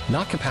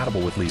 Not compatible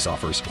with lease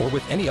offers or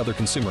with any other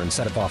consumer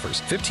incentive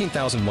offers.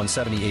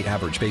 $15,178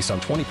 average based on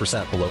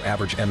 20% below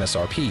average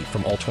MSRP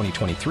from all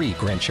 2023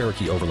 Grand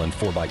Cherokee Overland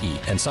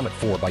 4xE and Summit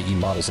 4xE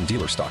models in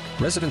dealer stock.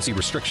 Residency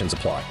restrictions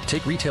apply.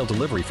 Take retail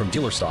delivery from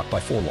dealer stock by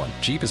 4/1.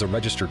 Jeep is a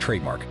registered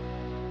trademark.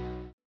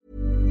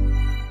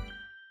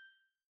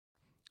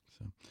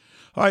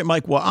 All right,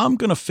 Mike. Well, I'm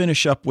going to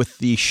finish up with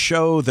the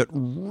show that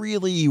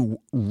really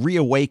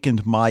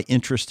reawakened my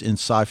interest in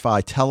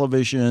sci-fi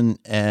television,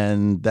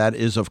 and that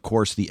is, of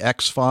course, The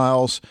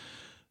X-Files.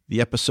 The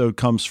episode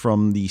comes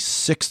from the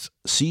 6th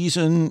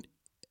season,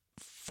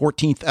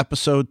 14th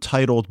episode,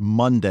 titled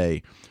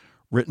Monday,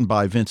 written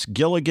by Vince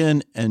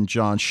Gilligan and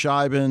John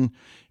Scheiben.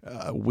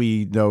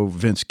 We know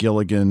Vince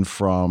Gilligan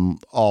from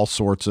all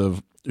sorts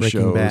of shows.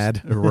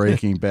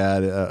 Breaking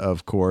Bad,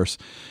 of course.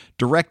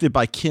 Directed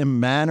by Kim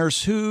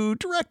Manners, who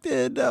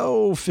directed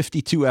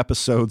 52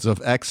 episodes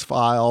of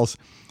X-Files.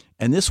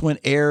 And this one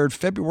aired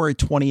February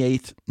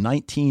 28th,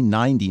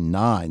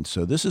 1999.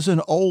 So this is an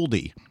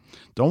oldie.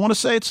 Don't want to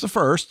say it's the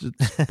first.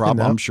 It's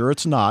probably, no. I'm sure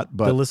it's not.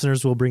 But the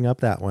listeners will bring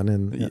up that one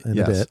in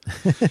a bit.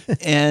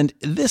 And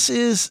this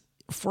is,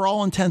 for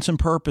all intents and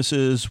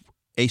purposes,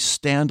 a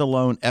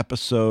standalone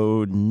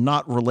episode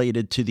not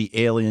related to the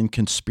alien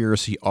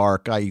conspiracy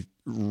arc. I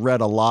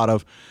read a lot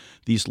of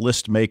these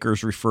list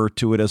makers refer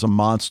to it as a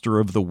monster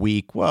of the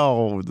week.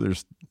 Well,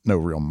 there's no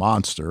real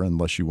monster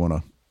unless you want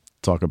to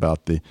talk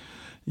about the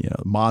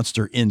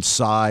monster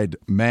inside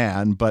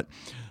man. But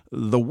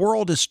the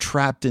world is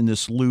trapped in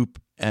this loop,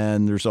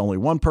 and there's only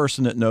one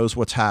person that knows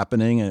what's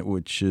happening,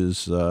 which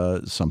is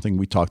something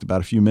we talked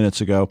about a few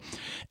minutes ago.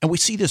 And we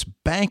see this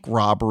bank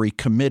robbery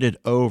committed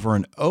over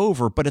and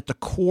over, but at the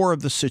core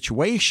of the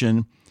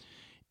situation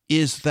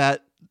is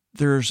that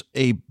there's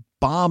a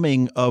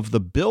bombing of the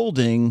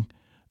building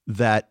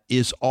that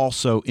is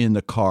also in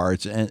the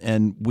cards,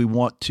 and we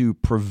want to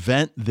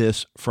prevent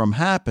this from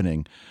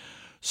happening.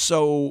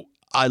 So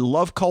I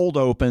love cold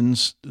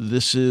opens.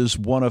 This is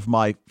one of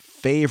my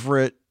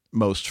favorite,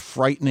 most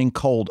frightening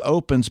cold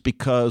opens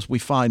because we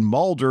find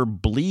Mulder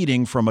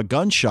bleeding from a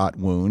gunshot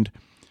wound.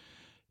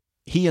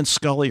 He and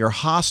Scully are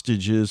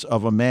hostages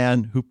of a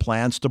man who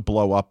plans to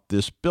blow up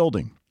this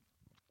building.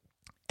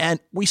 And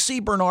we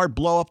see Bernard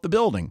blow up the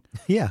building,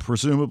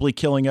 presumably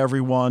killing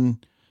everyone,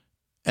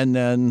 and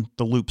then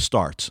the loop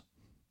starts.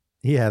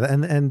 Yeah,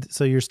 and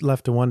so you're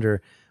left to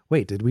wonder,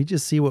 wait, did we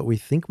just see what we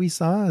think we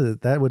saw?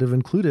 That would have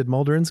included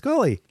Mulder and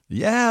Scully.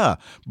 Yeah,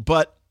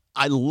 but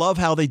I love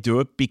how they do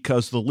it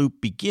because the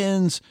loop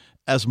begins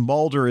as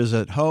Mulder is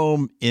at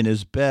home in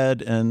his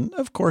bed. And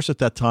of course, at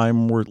that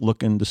time, we're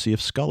looking to see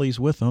if Scully's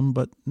with him.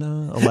 But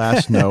no,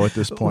 alas, no at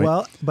this point.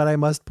 Well, but I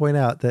must point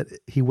out that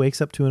he wakes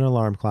up to an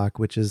alarm clock,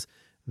 which is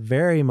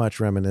very much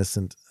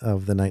reminiscent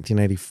of the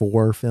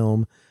 1994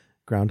 film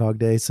Groundhog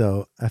Day.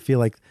 So I feel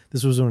like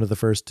this was one of the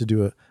first to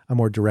do a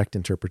more direct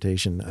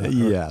interpretation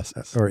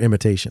or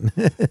imitation.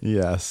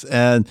 Yes.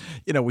 And,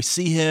 we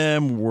see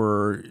him,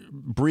 we're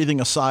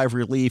breathing a sigh of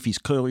relief. He's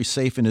clearly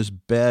safe in his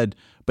bed,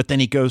 but then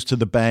he goes to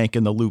the bank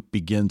and the loop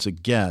begins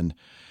again.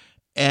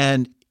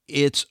 And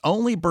it's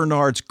only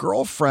Bernard's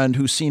girlfriend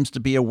who seems to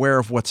be aware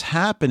of what's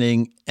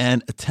happening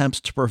and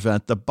attempts to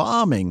prevent the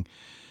bombing.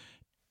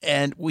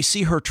 And we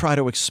see her try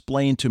to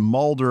explain to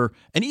Mulder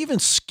and even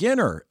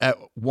Skinner at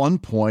one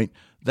point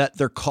that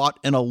they're caught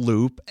in a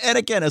loop. And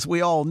again, as we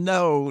all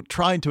know,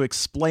 trying to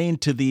explain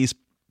to these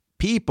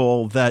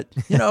people that,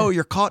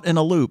 you're caught in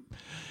a loop.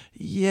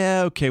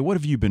 Yeah, okay, what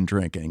have you been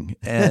drinking?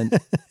 And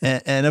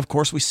of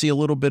course, we see a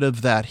little bit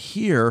of that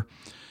here.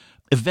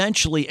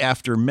 Eventually,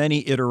 after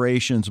many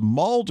iterations,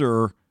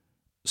 Mulder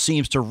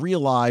seems to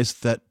realize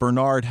that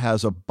Bernard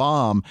has a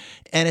bomb.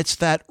 And it's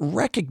that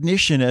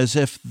recognition as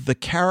if the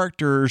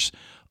characters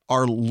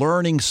are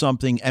learning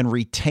something and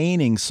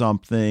retaining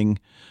something.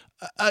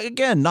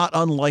 Again, not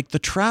unlike the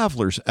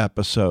Travelers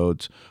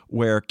episodes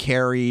where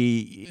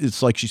Carrie,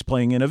 it's like she's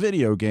playing in a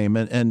video game.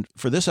 And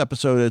for this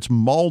episode, it's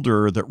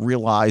Mulder that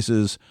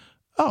realizes,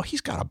 oh, he's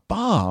got a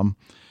bomb.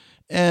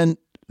 And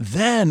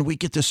then we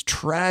get this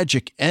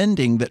tragic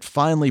ending that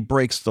finally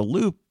breaks the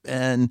loop.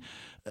 And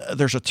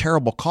there's a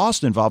terrible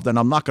cost involved, and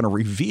I'm not going to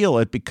reveal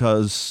it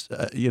because,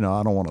 I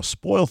don't want to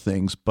spoil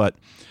things, but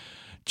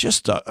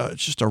just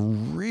a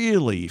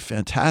really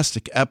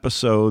fantastic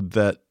episode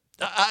that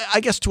I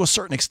guess to a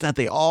certain extent,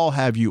 they all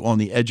have you on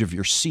the edge of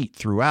your seat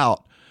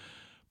throughout.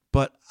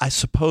 But I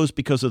suppose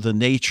because of the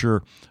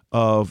nature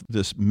of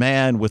this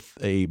man with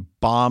a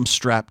bomb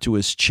strapped to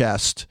his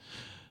chest,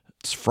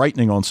 it's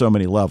frightening on so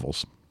many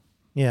levels.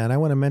 Yeah, and I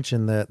want to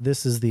mention that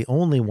this is the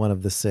only one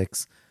of the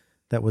 6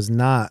 that was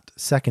not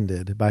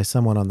seconded by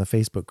someone on the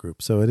Facebook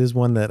group. So it is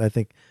one that I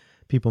think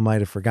people might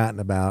have forgotten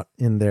about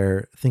in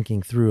their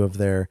thinking through of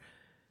their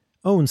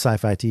own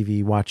sci-fi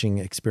TV watching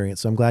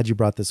experience. So I'm glad you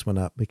brought this one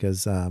up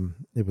because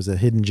it was a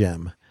hidden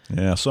gem.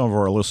 Yeah, some of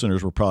our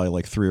listeners were probably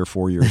like 3 or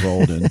 4 years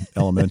old in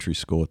elementary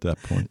school at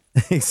that point.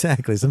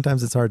 Exactly.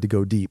 Sometimes it's hard to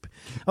go deep.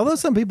 Although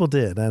some people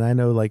did. And I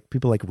know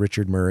people like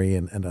Richard Murray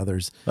and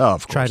others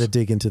try to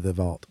dig into the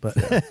vault. But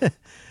yeah.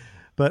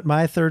 But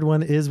my third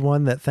one is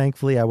one that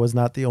thankfully I was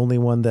not the only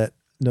one that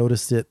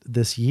noticed it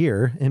this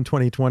year in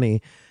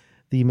 2020.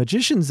 The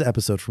Magicians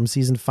episode from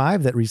season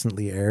 5 that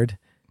recently aired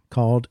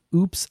called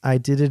Oops, I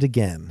Did It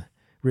Again,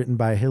 written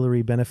by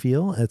Hilary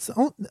Benefiel. It's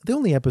the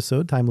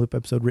only time loop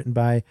episode written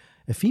by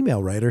a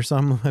female writer, so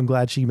I'm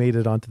glad she made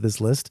it onto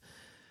this list.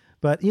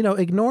 But,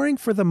 ignoring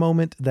for the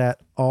moment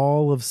that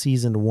all of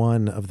season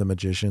 1 of The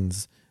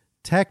Magicians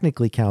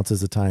technically counts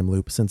as a time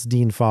loop since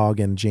Dean Fogg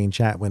and Jane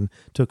Chatwin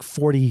took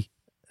 40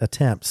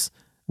 attempts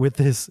with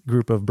this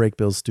group of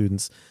Breakbill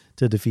students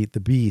to defeat the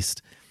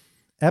Beast.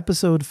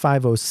 Episode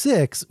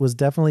 506 was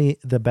definitely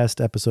the best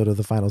episode of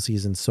the final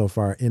season so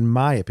far, in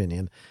my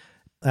opinion.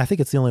 I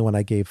think it's the only one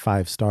I gave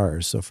 5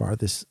 stars so far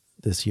this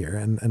year.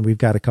 And we've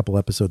got a couple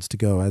episodes to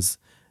go as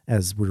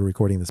we're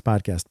recording this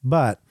podcast.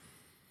 But,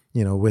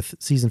 with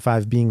season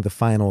 5 being the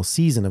final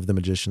season of The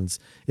Magicians,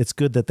 it's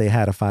good that they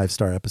had a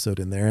 5-star episode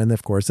in there. And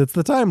of course, it's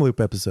the time loop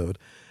episode.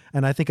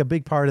 And I think a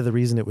big part of the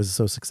reason it was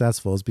so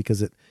successful is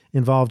because it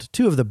involved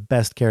 2 of the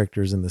best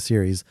characters in the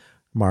series,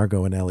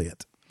 Margot and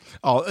Elliot.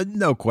 Oh,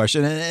 no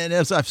question. And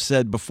as I've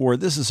said before,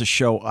 this is a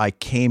show I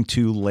came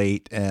to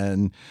late,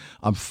 and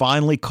I'm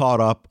finally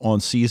caught up on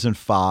season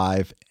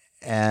 5.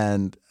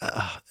 And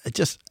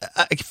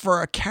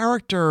for a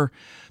character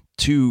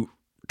to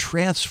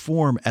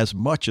transform as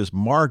much as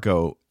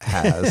Margot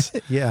has,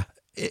 yeah,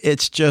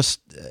 it's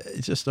just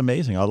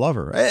amazing. I love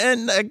her.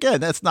 And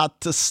again, that's not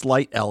to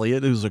slight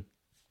Elliot, who's a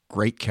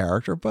great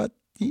character, but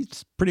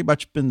he's pretty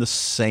much been the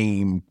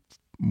same,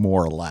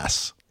 more or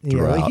less.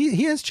 throughout. Yeah,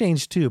 he has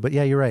changed too, but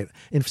yeah, you're right.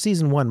 In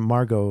season 1,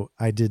 Margot,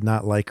 I did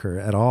not like her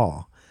at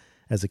all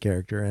as a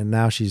character, and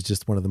now she's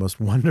just one of the most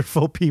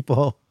wonderful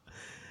people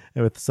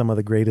with some of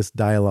the greatest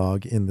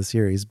dialogue in the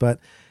series. But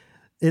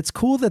it's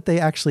cool that they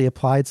actually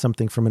applied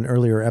something from an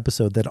earlier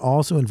episode that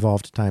also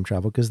involved time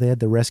travel, because they had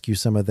to rescue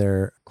some of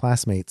their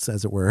classmates,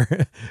 as it were,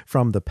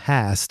 from the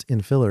past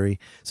in Fillory.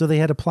 So they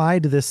had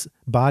applied this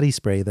body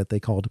spray that they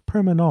called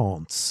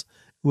Permanence,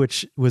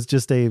 which was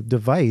just a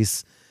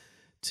device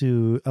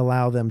to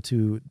allow them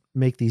to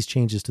make these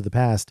changes to the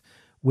past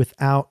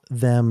without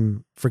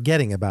them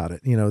forgetting about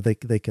it. You know, they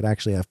could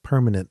actually have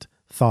permanent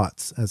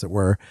thoughts, as it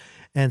were.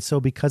 And so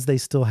because they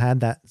still had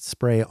that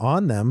spray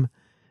on them,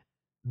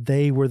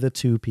 they were the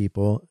two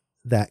people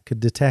that could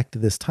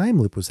detect this time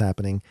loop was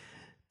happening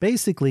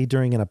basically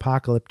during an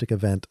apocalyptic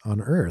event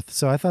on Earth.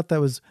 So I thought that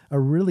was a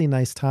really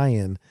nice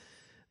tie-in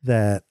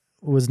that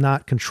was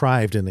not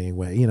contrived in any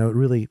way. You know, it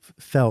really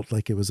felt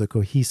like it was a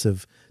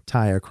cohesive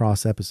tie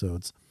across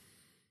episodes.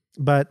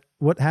 But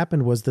what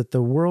happened was that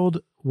the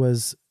world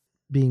was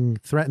being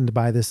threatened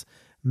by this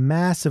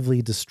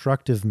massively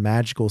destructive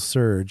magical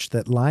surge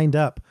that lined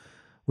up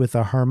with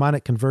a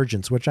harmonic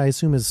convergence, which I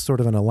assume is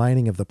sort of an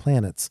aligning of the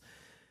planets,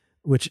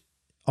 which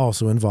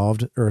also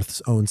involved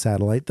Earth's own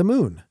satellite, the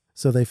moon.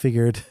 So they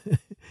figured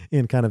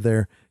in kind of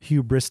their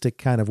hubristic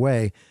kind of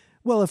way,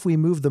 well, if we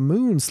move the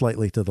moon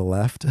slightly to the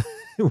left,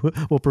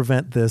 we'll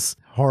prevent this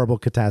horrible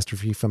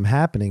catastrophe from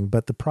happening.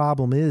 But the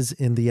problem is,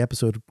 in the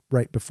episode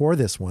right before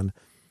this one,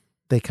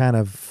 they kind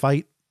of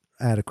fight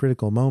at a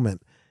critical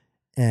moment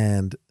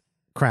and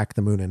crack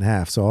the moon in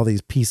half. So all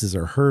these pieces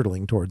are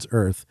hurtling towards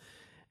Earth,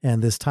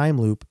 and this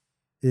time loop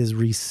is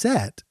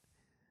reset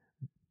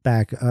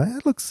back.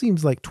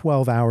 Seems like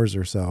 12 hours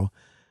or so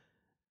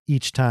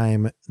each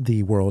time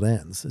the world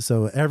ends.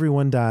 So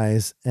everyone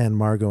dies, and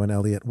Margot and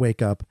Elliot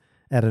wake up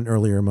at an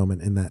earlier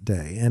moment in that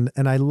day.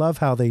 And I love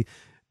how they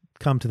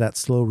come to that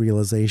slow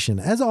realization,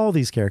 as all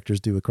these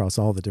characters do across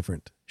all the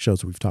different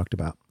shows we've talked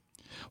about.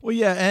 Well,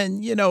 yeah.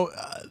 And, you know,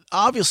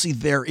 obviously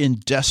they're in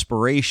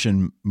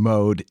desperation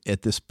mode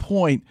at this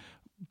point,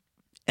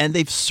 and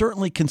they've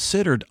certainly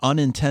considered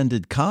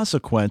unintended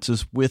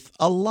consequences with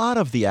a lot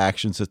of the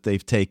actions that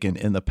they've taken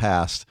in the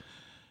past.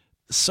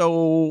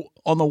 So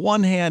on the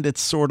one hand,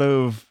 it's sort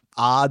of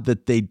odd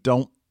that they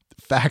don't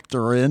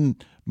factor in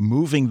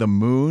moving the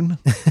moon.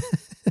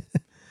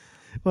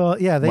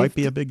 Well, yeah, they might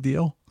be a big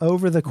deal.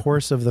 Over the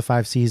course of the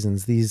 5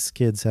 seasons, these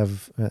kids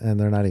have, and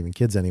they're not even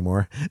kids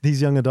anymore,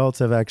 these young adults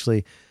have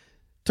actually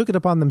took it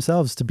upon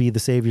themselves to be the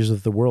saviors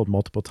of the world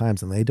multiple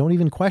times, and they don't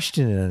even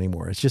question it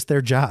anymore. It's just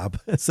their job.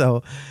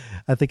 So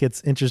I think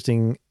it's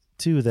interesting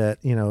too that,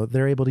 you know,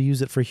 they're able to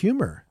use it for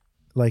humor.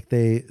 Like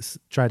they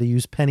try to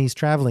use Penny's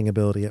traveling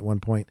ability at one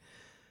point,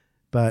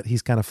 but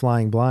he's kind of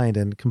flying blind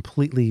and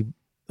completely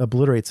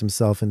obliterates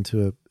himself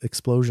into an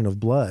explosion of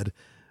blood.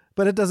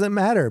 But it doesn't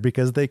matter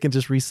because they can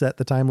just reset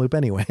the time loop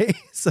anyway.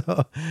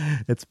 So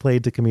it's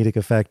played to comedic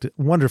effect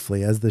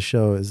wonderfully, as the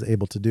show is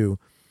able to do.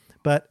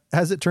 But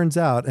as it turns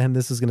out, and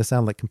this is going to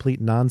sound like complete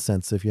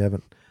nonsense if you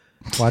haven't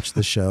watched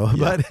the show,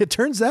 but it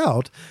turns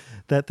out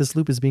that this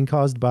loop is being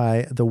caused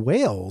by the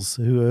whales,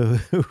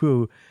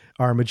 who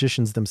are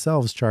magicians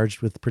themselves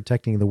charged with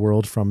protecting the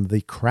world from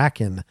the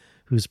Kraken,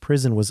 whose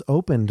prison was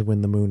opened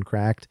when the moon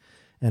cracked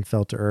and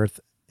fell to Earth.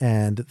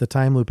 And the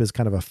time loop is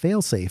kind of a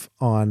failsafe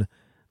on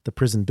the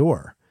prison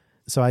door.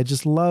 So I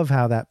just love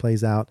how that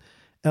plays out.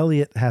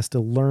 Elliot has to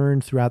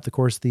learn throughout the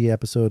course of the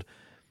episode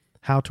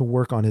how to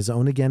work on his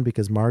own again,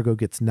 because Margot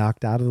gets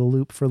knocked out of the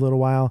loop for a little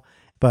while.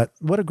 But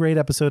what a great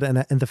episode. And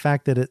the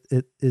fact that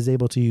it is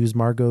able to use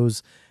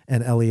Margot's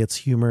and Elliot's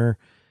humor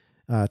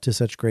to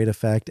such great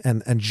effect.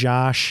 And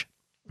Josh,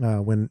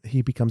 when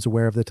he becomes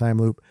aware of the time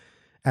loop,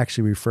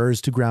 actually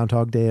refers to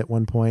Groundhog Day at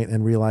one point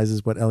and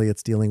realizes what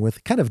Elliot's dealing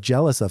with. Kind of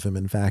jealous of him,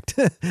 in fact,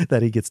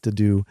 that he gets to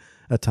do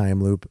a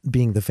time loop,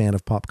 being the fan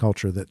of pop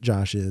culture that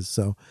Josh is.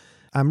 So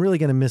I'm really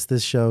going to miss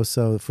this show.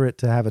 So for it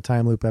to have a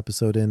time loop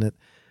episode in it,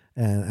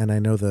 and I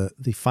know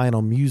the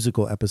final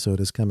musical episode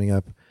is coming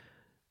up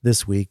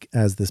this week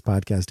as this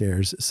podcast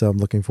airs. So I'm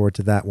looking forward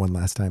to that one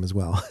last time as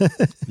well.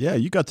 Yeah,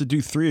 you got to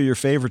do 3 of your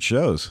favorite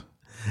shows.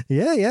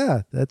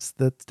 Yeah. That's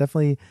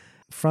definitely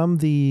from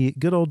the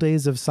good old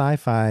days of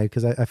sci-fi,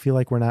 because I feel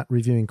like we're not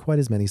reviewing quite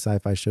as many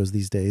sci-fi shows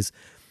these days,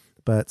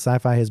 but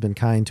sci-fi has been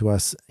kind to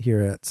us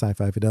here at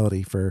Sci-Fi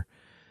Fidelity for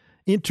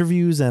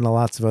interviews and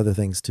lots of other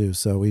things too.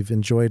 So we've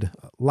enjoyed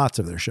lots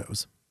of their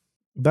shows.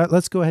 But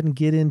let's go ahead and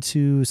get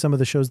into some of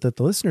the shows that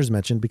the listeners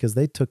mentioned, because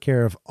they took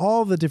care of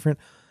all the different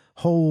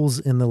holes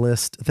in the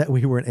list that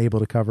we weren't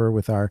able to cover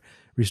with our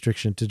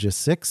restriction to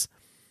just 6.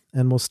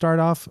 And we'll start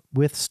off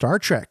with Star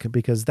Trek,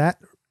 because that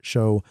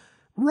show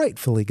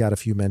rightfully got a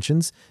few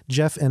mentions.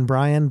 Jeff and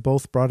Brian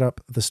both brought up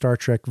the Star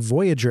Trek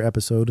Voyager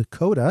episode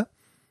Coda,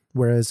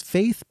 whereas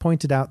Faith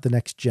pointed out the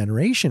Next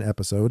Generation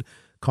episode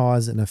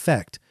Cause and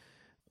Effect,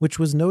 which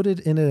was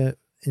noted in an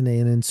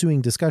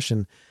ensuing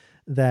discussion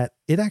that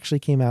it actually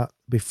came out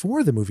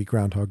before the movie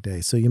Groundhog Day.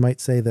 So you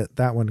might say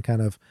that one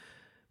kind of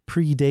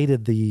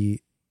predated the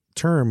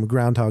term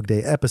Groundhog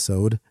Day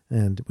episode,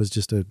 and it was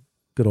just a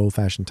good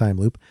old-fashioned time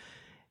loop.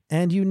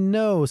 And you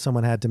know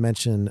someone had to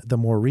mention the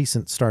more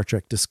recent Star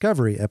Trek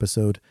Discovery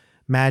episode,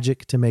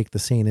 Magic to Make the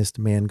Sanest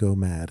Man Go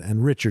Mad,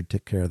 and Richard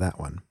took care of that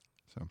one.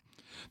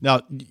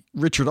 Now,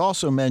 Richard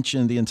also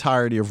mentioned the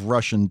entirety of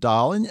Russian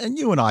Doll, and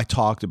you and I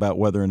talked about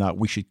whether or not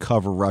we should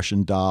cover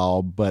Russian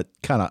Doll, but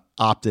kind of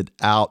opted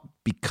out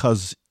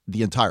because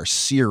the entire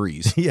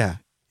series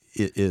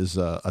is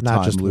a not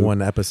time just loop.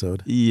 one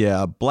episode.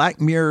 Yeah,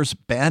 Black Mirror's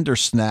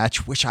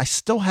Bandersnatch, which I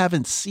still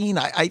haven't seen.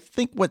 I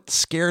think what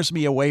scares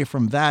me away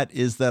from that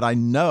is that I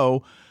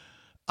know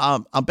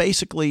I'm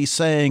basically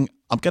saying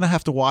I'm going to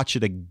have to watch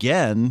it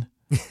again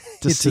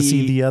to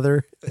see the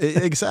other.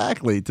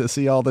 Exactly, to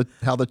see how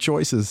the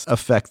choices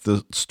affect the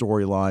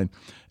storyline.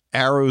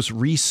 Arrow's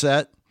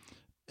Reset.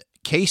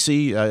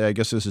 Casey, I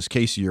guess this is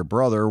Casey, your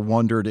brother,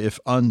 wondered if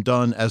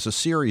Undone as a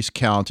series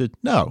counted.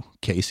 No,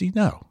 Casey,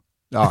 no.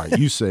 All right,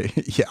 you say,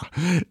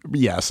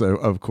 yeah, so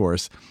of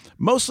course.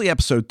 Mostly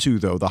episode 2,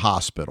 though, the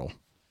hospital.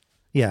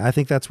 Yeah, I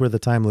think that's where the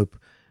time loop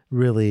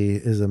really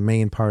is a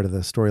main part of the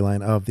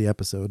storyline of the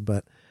episode.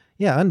 But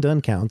yeah, Undone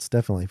counts,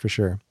 definitely, for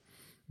sure.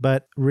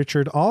 But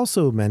Richard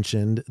also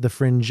mentioned the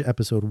Fringe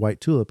episode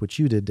White Tulip, which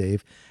you did,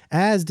 Dave,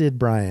 as did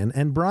Brian.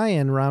 And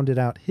Brian rounded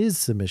out his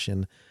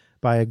submission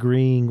by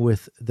agreeing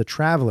with the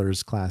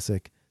Travelers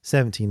classic,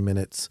 17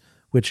 Minutes,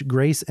 which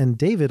Grace and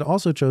David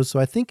also chose. So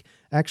I think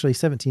actually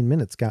 17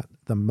 Minutes got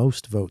the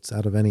most votes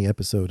out of any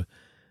episode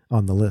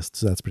on the list.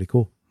 So that's pretty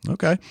cool.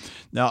 Okay.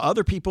 Now,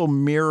 other people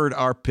mirrored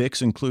our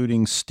picks,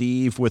 including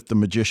Steve with The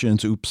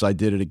Magicians, Oops, I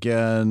Did It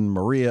Again.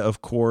 Maria,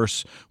 of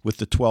course, with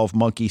the 12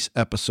 Monkeys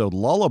episode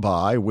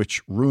Lullaby,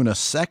 which Runa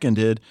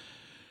seconded.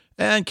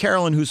 And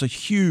Carolyn, who's a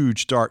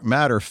huge Dark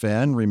Matter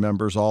fan,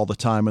 remembers All the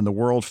Time in the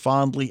World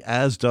fondly,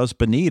 as does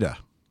Benita.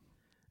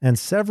 And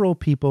several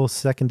people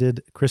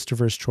seconded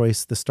Christopher's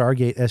choice, the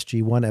Stargate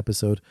SG-1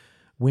 episode,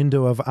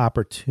 Window of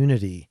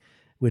Opportunity,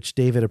 which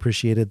David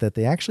appreciated that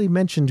they actually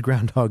mentioned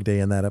Groundhog Day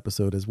in that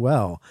episode as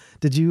well.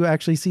 Did you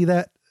actually see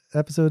that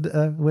episode,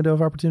 Window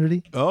of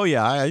Opportunity? Oh,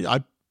 yeah.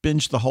 I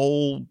binged the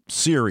whole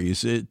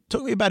series. It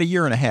took me about a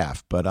year and a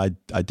half, but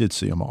I did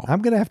see them all.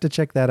 I'm going to have to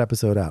check that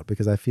episode out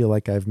because I feel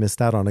like I've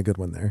missed out on a good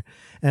one there.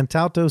 And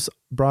Tautos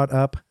brought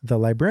up The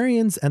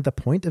Librarians and the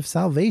Point of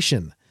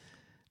Salvation,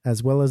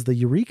 as well as the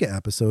Eureka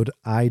episode,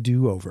 I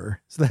Do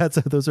Over. So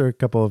those are a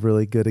couple of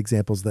really good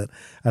examples that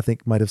I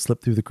think might have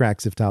slipped through the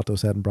cracks if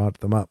Tautos hadn't brought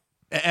them up.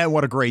 And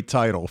what a great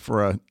title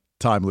for a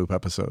time loop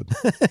episode.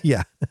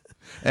 Yeah.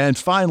 And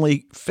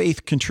finally,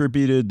 Faith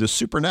contributed the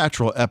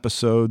Supernatural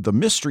episode, The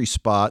Mystery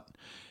Spot.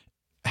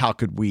 How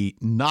could we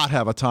not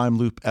have a time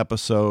loop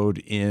episode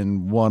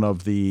in one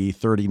of the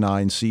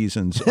 39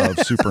 seasons of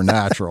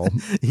Supernatural?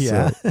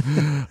 Yeah.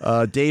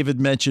 So, David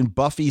mentioned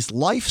Buffy's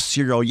Life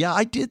serial. Yeah,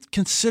 I did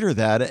consider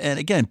that. And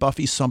again,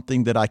 Buffy's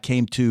something that I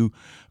came to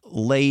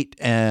late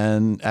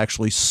and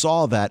actually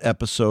saw that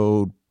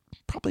episode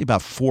probably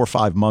about 4 or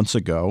 5 months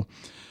ago.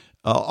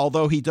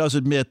 Although he does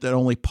admit that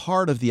only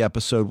part of the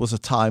episode was a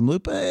time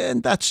loop,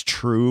 and that's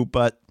true,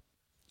 but,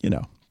 you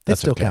know. That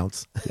still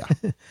counts.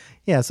 Yeah.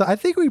 Yeah. So I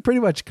think we pretty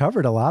much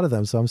covered a lot of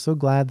them. So I'm so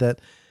glad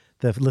that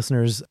the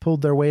listeners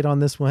pulled their weight on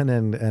this one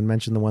and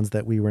mentioned the ones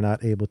that we were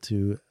not able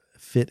to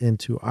fit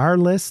into our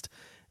list.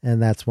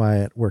 And that's why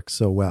it works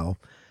so well.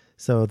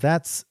 So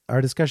that's our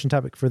discussion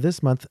topic for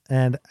this month.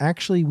 And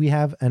actually we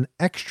have an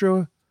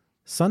extra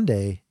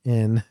Sunday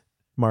in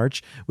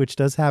March, which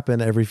does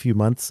happen every few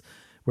months,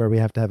 where we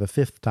have to have a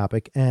fifth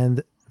topic.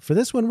 And for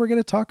this one, we're going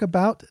to talk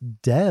about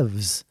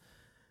Devs,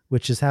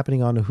 which is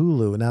happening on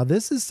Hulu. Now,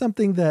 this is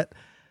something that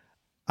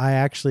I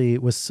actually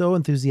was so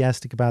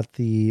enthusiastic about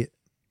the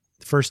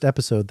first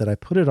episode that I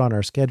put it on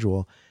our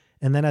schedule.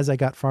 And then as I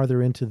got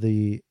farther into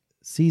the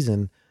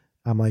season,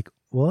 I'm like,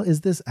 well,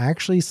 is this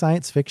actually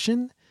science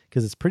fiction?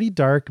 Because it's pretty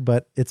dark,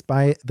 but it's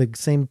by the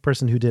same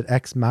person who did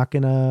Ex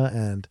Machina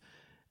and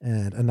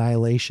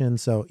Annihilation.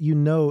 So, you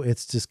know,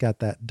 it's just got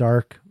that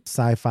dark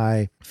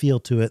sci-fi feel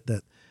to it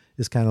that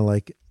is kind of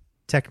like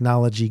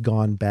technology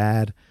gone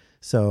bad.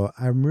 So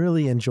I'm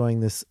really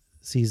enjoying this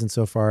season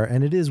so far,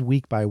 and it is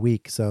week by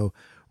week. So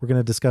we're going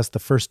to discuss the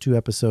first 2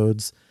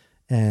 episodes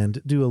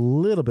and do a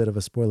little bit of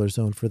a spoiler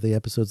zone for the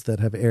episodes that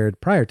have aired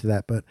prior to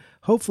that. But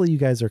hopefully you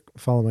guys are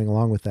following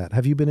along with that.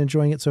 Have you been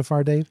enjoying it so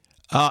far, Dave?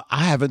 I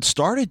haven't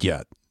started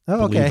yet.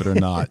 Oh, okay. Believe it or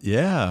not.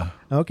 Yeah.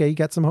 Okay. You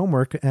got some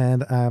homework,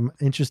 and I'm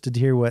interested to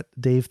hear what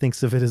Dave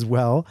thinks of it as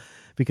well,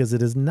 because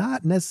it is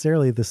not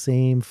necessarily the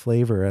same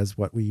flavor as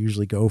what we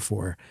usually go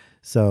for.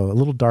 So a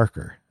little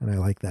darker, and I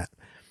like that.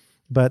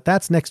 But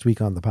that's next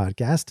week on the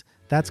podcast.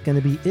 That's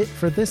going to be it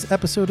for this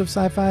episode of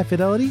Sci-Fi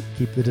Fidelity.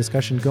 Keep the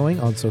discussion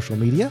going on social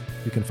media.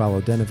 You can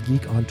follow Den of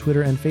Geek on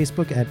Twitter and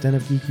Facebook at Den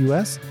of Geek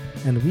US,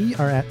 and we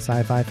are at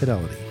Sci-Fi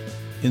Fidelity.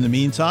 In the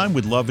meantime,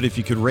 we'd love it if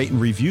you could rate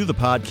and review the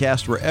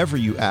podcast wherever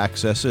you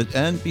access it,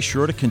 and be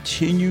sure to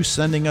continue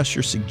sending us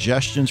your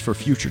suggestions for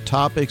future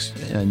topics,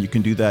 and you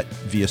can do that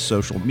via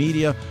social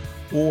media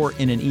or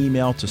in an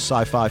email to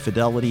sci-fi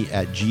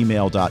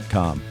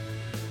fidelity@gmail.com.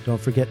 Don't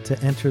forget to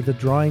enter the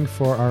drawing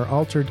for our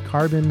Altered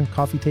Carbon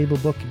coffee table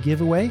book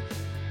giveaway.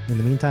 In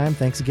the meantime,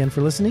 thanks again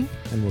for listening,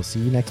 and we'll see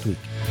you next week.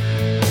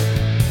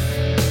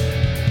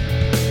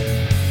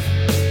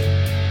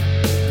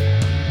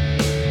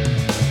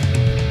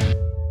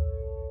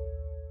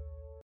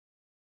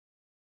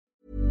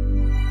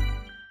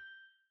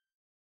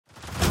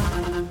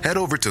 Head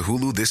over to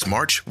Hulu this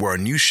March, where our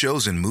new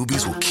shows and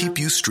movies will keep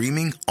you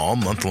streaming all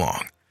month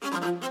long.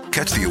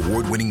 Catch the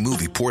award-winning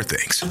movie Poor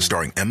Things,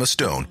 starring Emma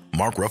Stone,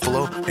 Mark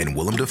Ruffalo, and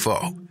Willem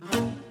Dafoe.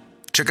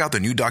 Check out the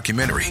new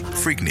documentary,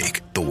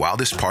 Freaknik, The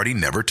Wildest Party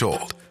Never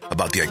Told,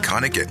 about the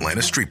iconic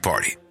Atlanta Street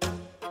Party.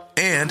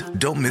 And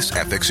don't miss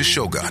FX's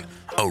Shogun,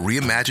 a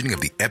reimagining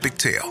of the epic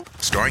tale,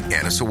 starring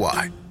Anna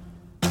Sawai.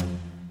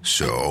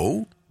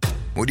 So,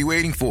 what are you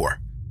waiting for?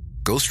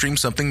 Go stream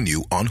something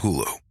new on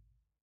Hulu.